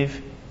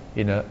faith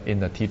in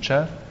the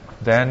teacher,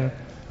 then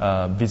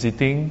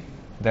visiting,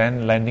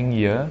 then landing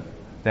here,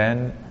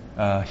 then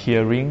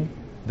hearing,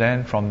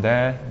 then from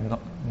there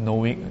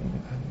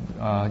knowing,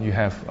 you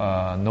have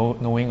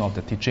knowing of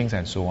the teachings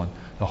and so on.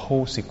 The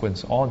whole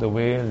sequence, all the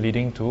way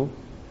leading to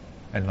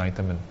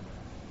enlightenment.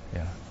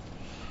 Yeah.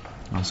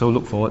 So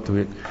look forward to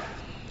it.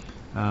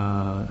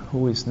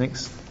 Who is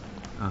next?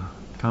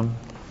 Come.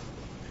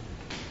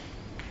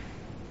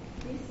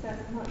 This does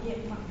not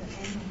yet mark the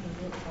end of the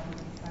road for the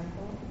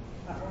disciple,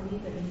 but only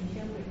the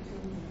initial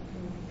breakthrough to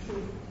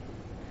truth,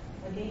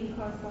 again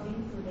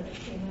corresponding to the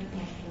attainment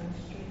of the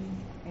stream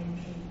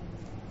entry.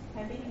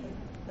 Having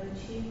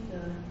achieved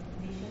the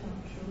vision of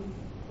truth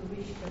to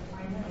reach the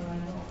final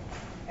arrival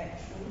at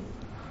truth,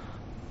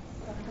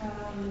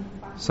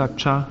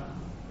 Satcha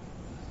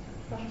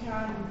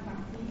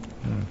Nupati,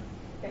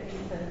 that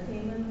is the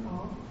attainment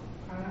of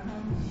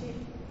arahantship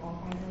or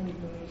final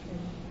liberation.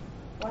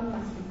 One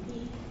must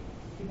repeat,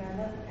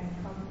 develop and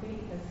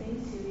complete the same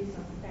series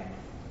of steps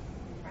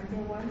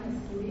until one has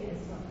fully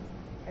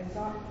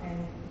absorb and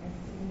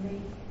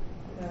assimilate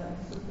the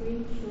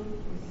supreme truth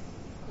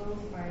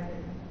disclosed by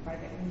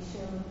the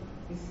initial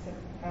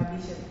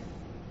vision.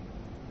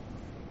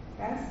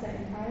 Thus, the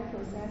entire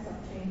process of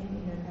training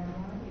in the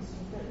Dharma is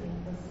rooted in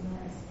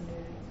personal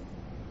experience.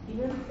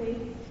 Even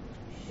faith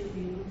should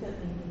be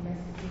rooted in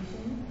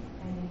investigation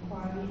and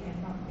inquiry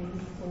and not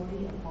based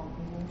solely upon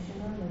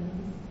emotional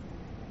learning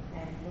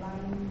and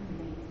blind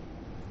belief.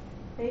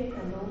 Faith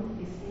alone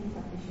is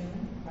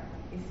insufficient, but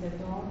is the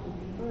door to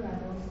deeper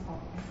levels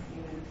of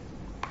experience.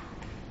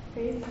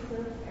 Faith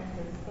serves as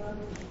a spur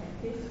to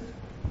practice.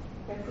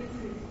 Practice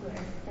leads to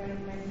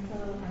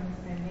experiential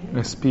understanding.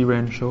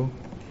 Experiential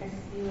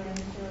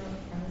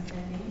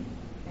understanding,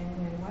 and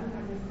when one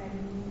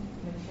understanding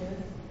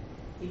matures,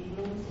 it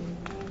blooms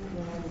into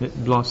realization. It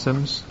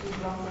blossoms. It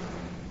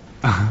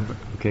blossoms.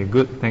 Okay,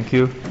 good. Thank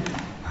you.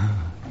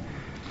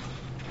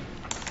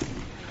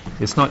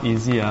 It's not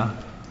easy,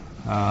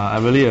 I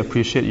really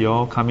appreciate you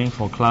all coming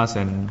for class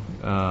and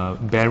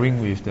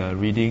bearing with the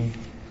reading.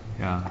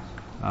 Yeah.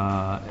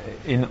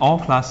 In all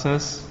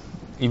classes,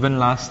 even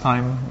last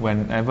time,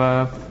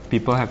 whenever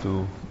people have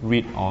to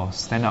read or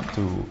stand up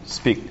to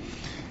speak,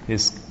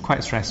 it's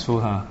quite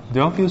stressful, huh? Do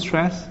you all feel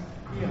stressed?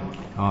 Yeah.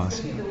 Oh,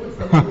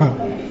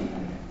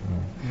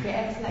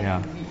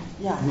 yeah.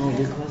 Yeah. No,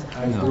 because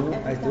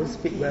I don't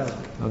speak well.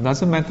 It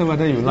doesn't matter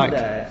whether you like.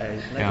 I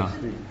like Yeah. to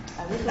speak.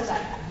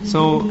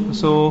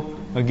 So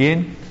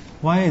again,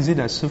 why is it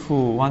that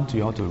Sifu want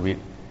you all to read?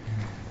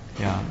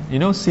 Yeah, you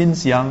know,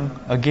 since young,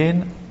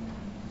 again,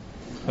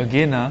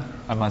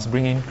 I must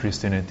bring in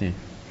Christianity,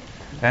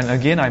 and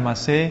again I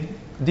must say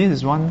this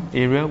is one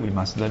area we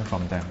must learn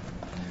from them.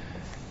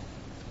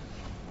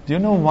 Do you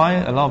know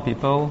why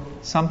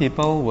some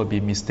people will be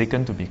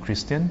mistaken to be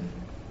Christian?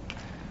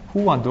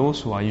 Who are those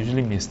who are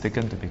usually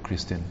mistaken to be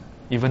Christian,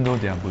 even though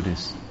they are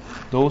Buddhists?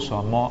 Those who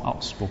are more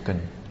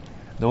outspoken,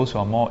 those who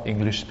are more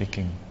English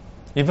speaking.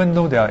 Even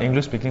though they are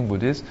English speaking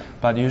Buddhists,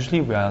 but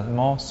usually we are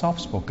more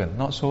soft spoken,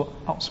 not so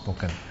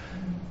outspoken.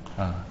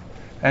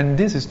 And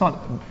this is not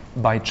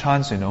by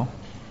chance,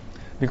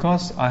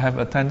 because I have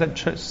attended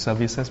church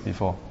services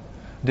before.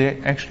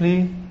 They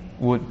actually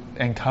would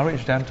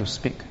encourage them to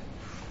speak.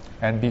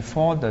 And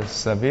before the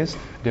service,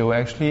 they will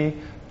actually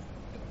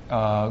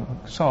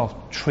sort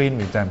of train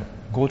with them,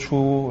 go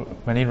through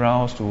many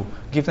rounds to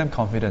give them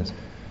confidence.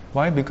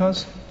 Why?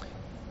 Because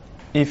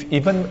if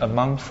even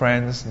among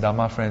friends,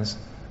 Dharma friends,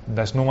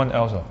 there's no one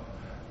else,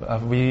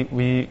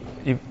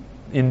 if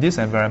in this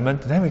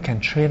environment, then we can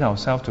train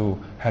ourselves to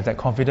have that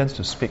confidence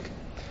to speak.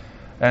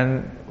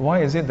 And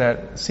why is it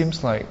that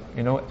seems like,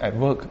 at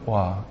work,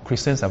 wow,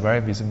 Christians are very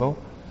visible?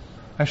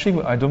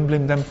 Actually, I don't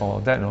blame them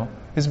for that, no.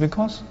 It's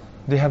because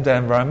they have the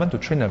environment to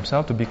train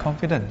themselves to be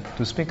confident,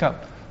 to speak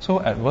up. So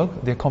at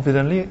work, they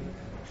confidently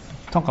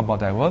talk about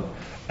their work,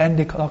 and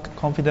they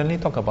confidently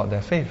talk about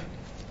their faith.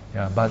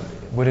 Yeah, but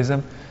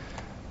Buddhism,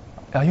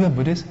 are you a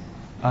Buddhist?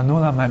 No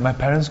lah, my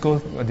parents go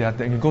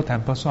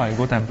temple, so I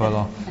go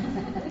temple.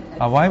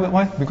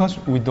 Why? Because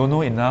we don't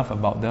know enough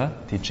about the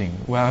teaching.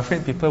 We are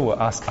afraid people will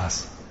ask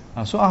us.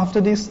 So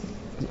after this,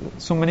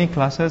 so many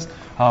classes,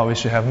 we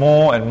should have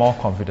more and more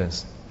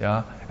confidence.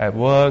 Yeah, at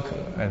work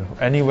and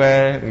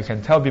anywhere, we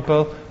can tell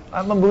people,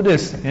 I'm a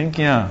Buddhist.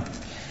 Yeah.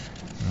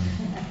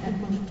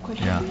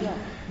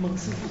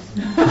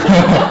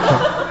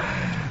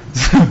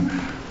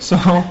 So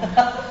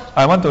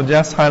I want to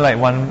just highlight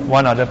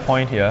one other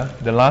point here.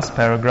 The last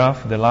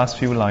paragraph, the last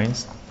few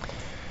lines.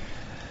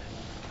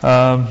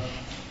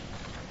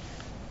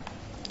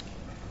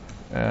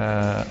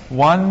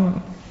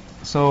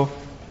 So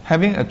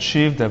having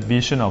achieved the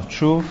vision of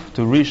truth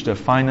to reach the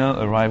final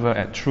arrival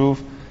at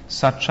truth,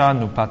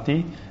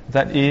 Satchanupatti,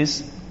 that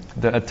is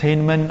the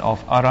attainment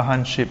of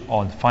arahantship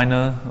or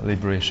final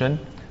liberation,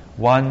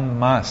 one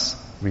must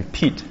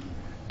repeat,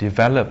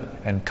 develop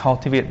and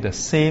cultivate the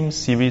same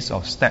series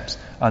of steps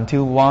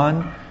until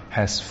one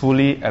has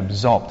fully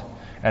absorbed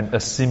and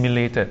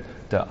assimilated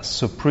the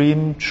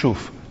supreme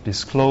truth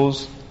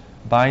disclosed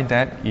by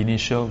that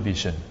initial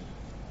vision.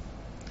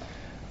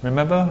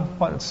 Remember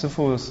what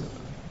Sifu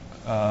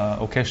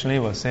occasionally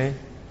will say?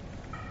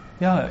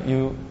 Yeah,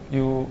 you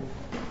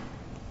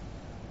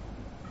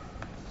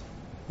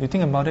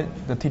think about it,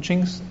 the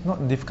teachings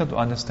not difficult to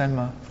understand,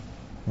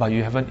 but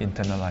you haven't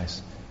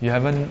internalized, you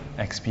haven't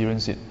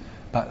experienced it.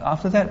 But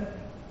after that,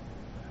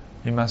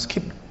 you must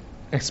keep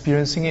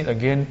experiencing it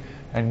again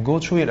and go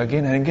through it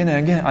again and again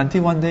and again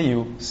until one day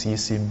you see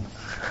Him.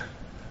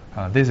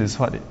 This is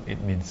what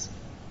it means.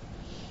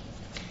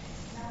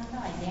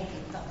 Now I dare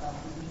to talk about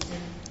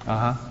Buddhism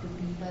to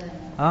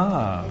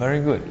people.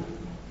 Very good.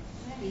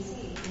 They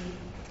say,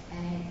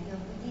 you're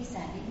Buddhist,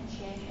 then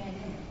share,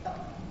 then talk.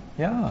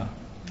 Yeah.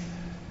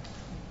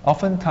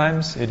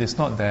 Oftentimes it is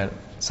not that.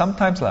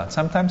 Sometimes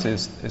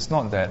it's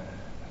not that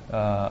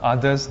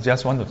others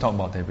just want to talk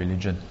about their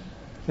religion.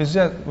 It's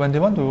just when they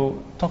want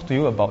to talk to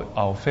you about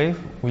our faith,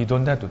 we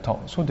don't dare to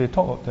talk. So they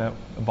talk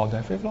about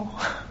their faith,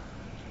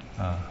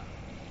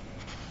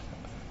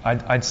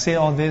 I'd say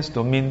all this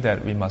don't mean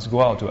that we must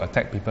go out to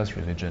attack people's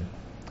religion,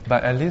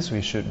 but at least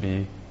we should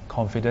be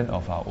confident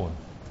of our own.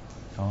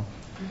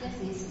 Because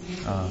it's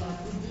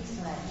Buddhist,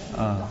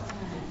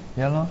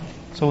 yeah,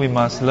 so we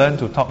must learn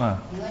to talk. You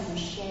want to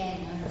share,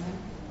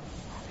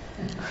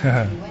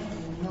 want to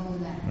know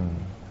lah.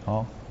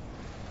 Oh,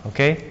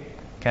 okay,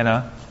 can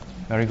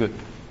very good.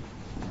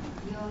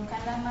 Yung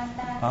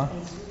Kalamata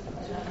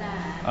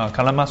Sutta.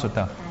 Kalama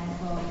Sutta.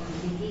 From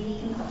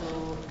beginning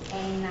to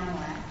end now.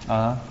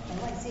 And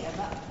what is it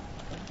about?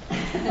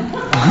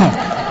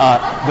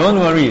 Don't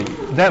worry,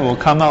 that will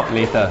come out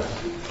later.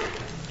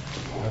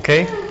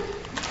 Okay,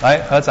 来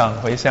合掌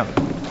回向。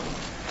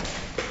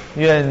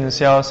愿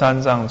消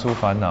三障诸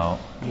烦恼，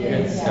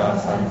愿消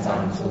三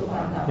障诸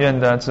烦恼，愿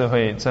得智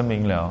慧真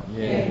明了，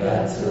愿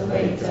得智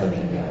慧真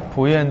明了，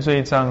普愿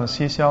罪障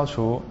悉消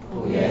除，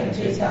普愿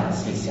罪障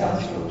悉消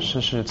除，世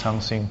世常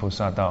行菩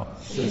萨道，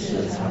世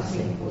世常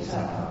行菩萨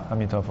道。阿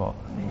弥陀佛，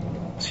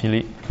起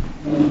立。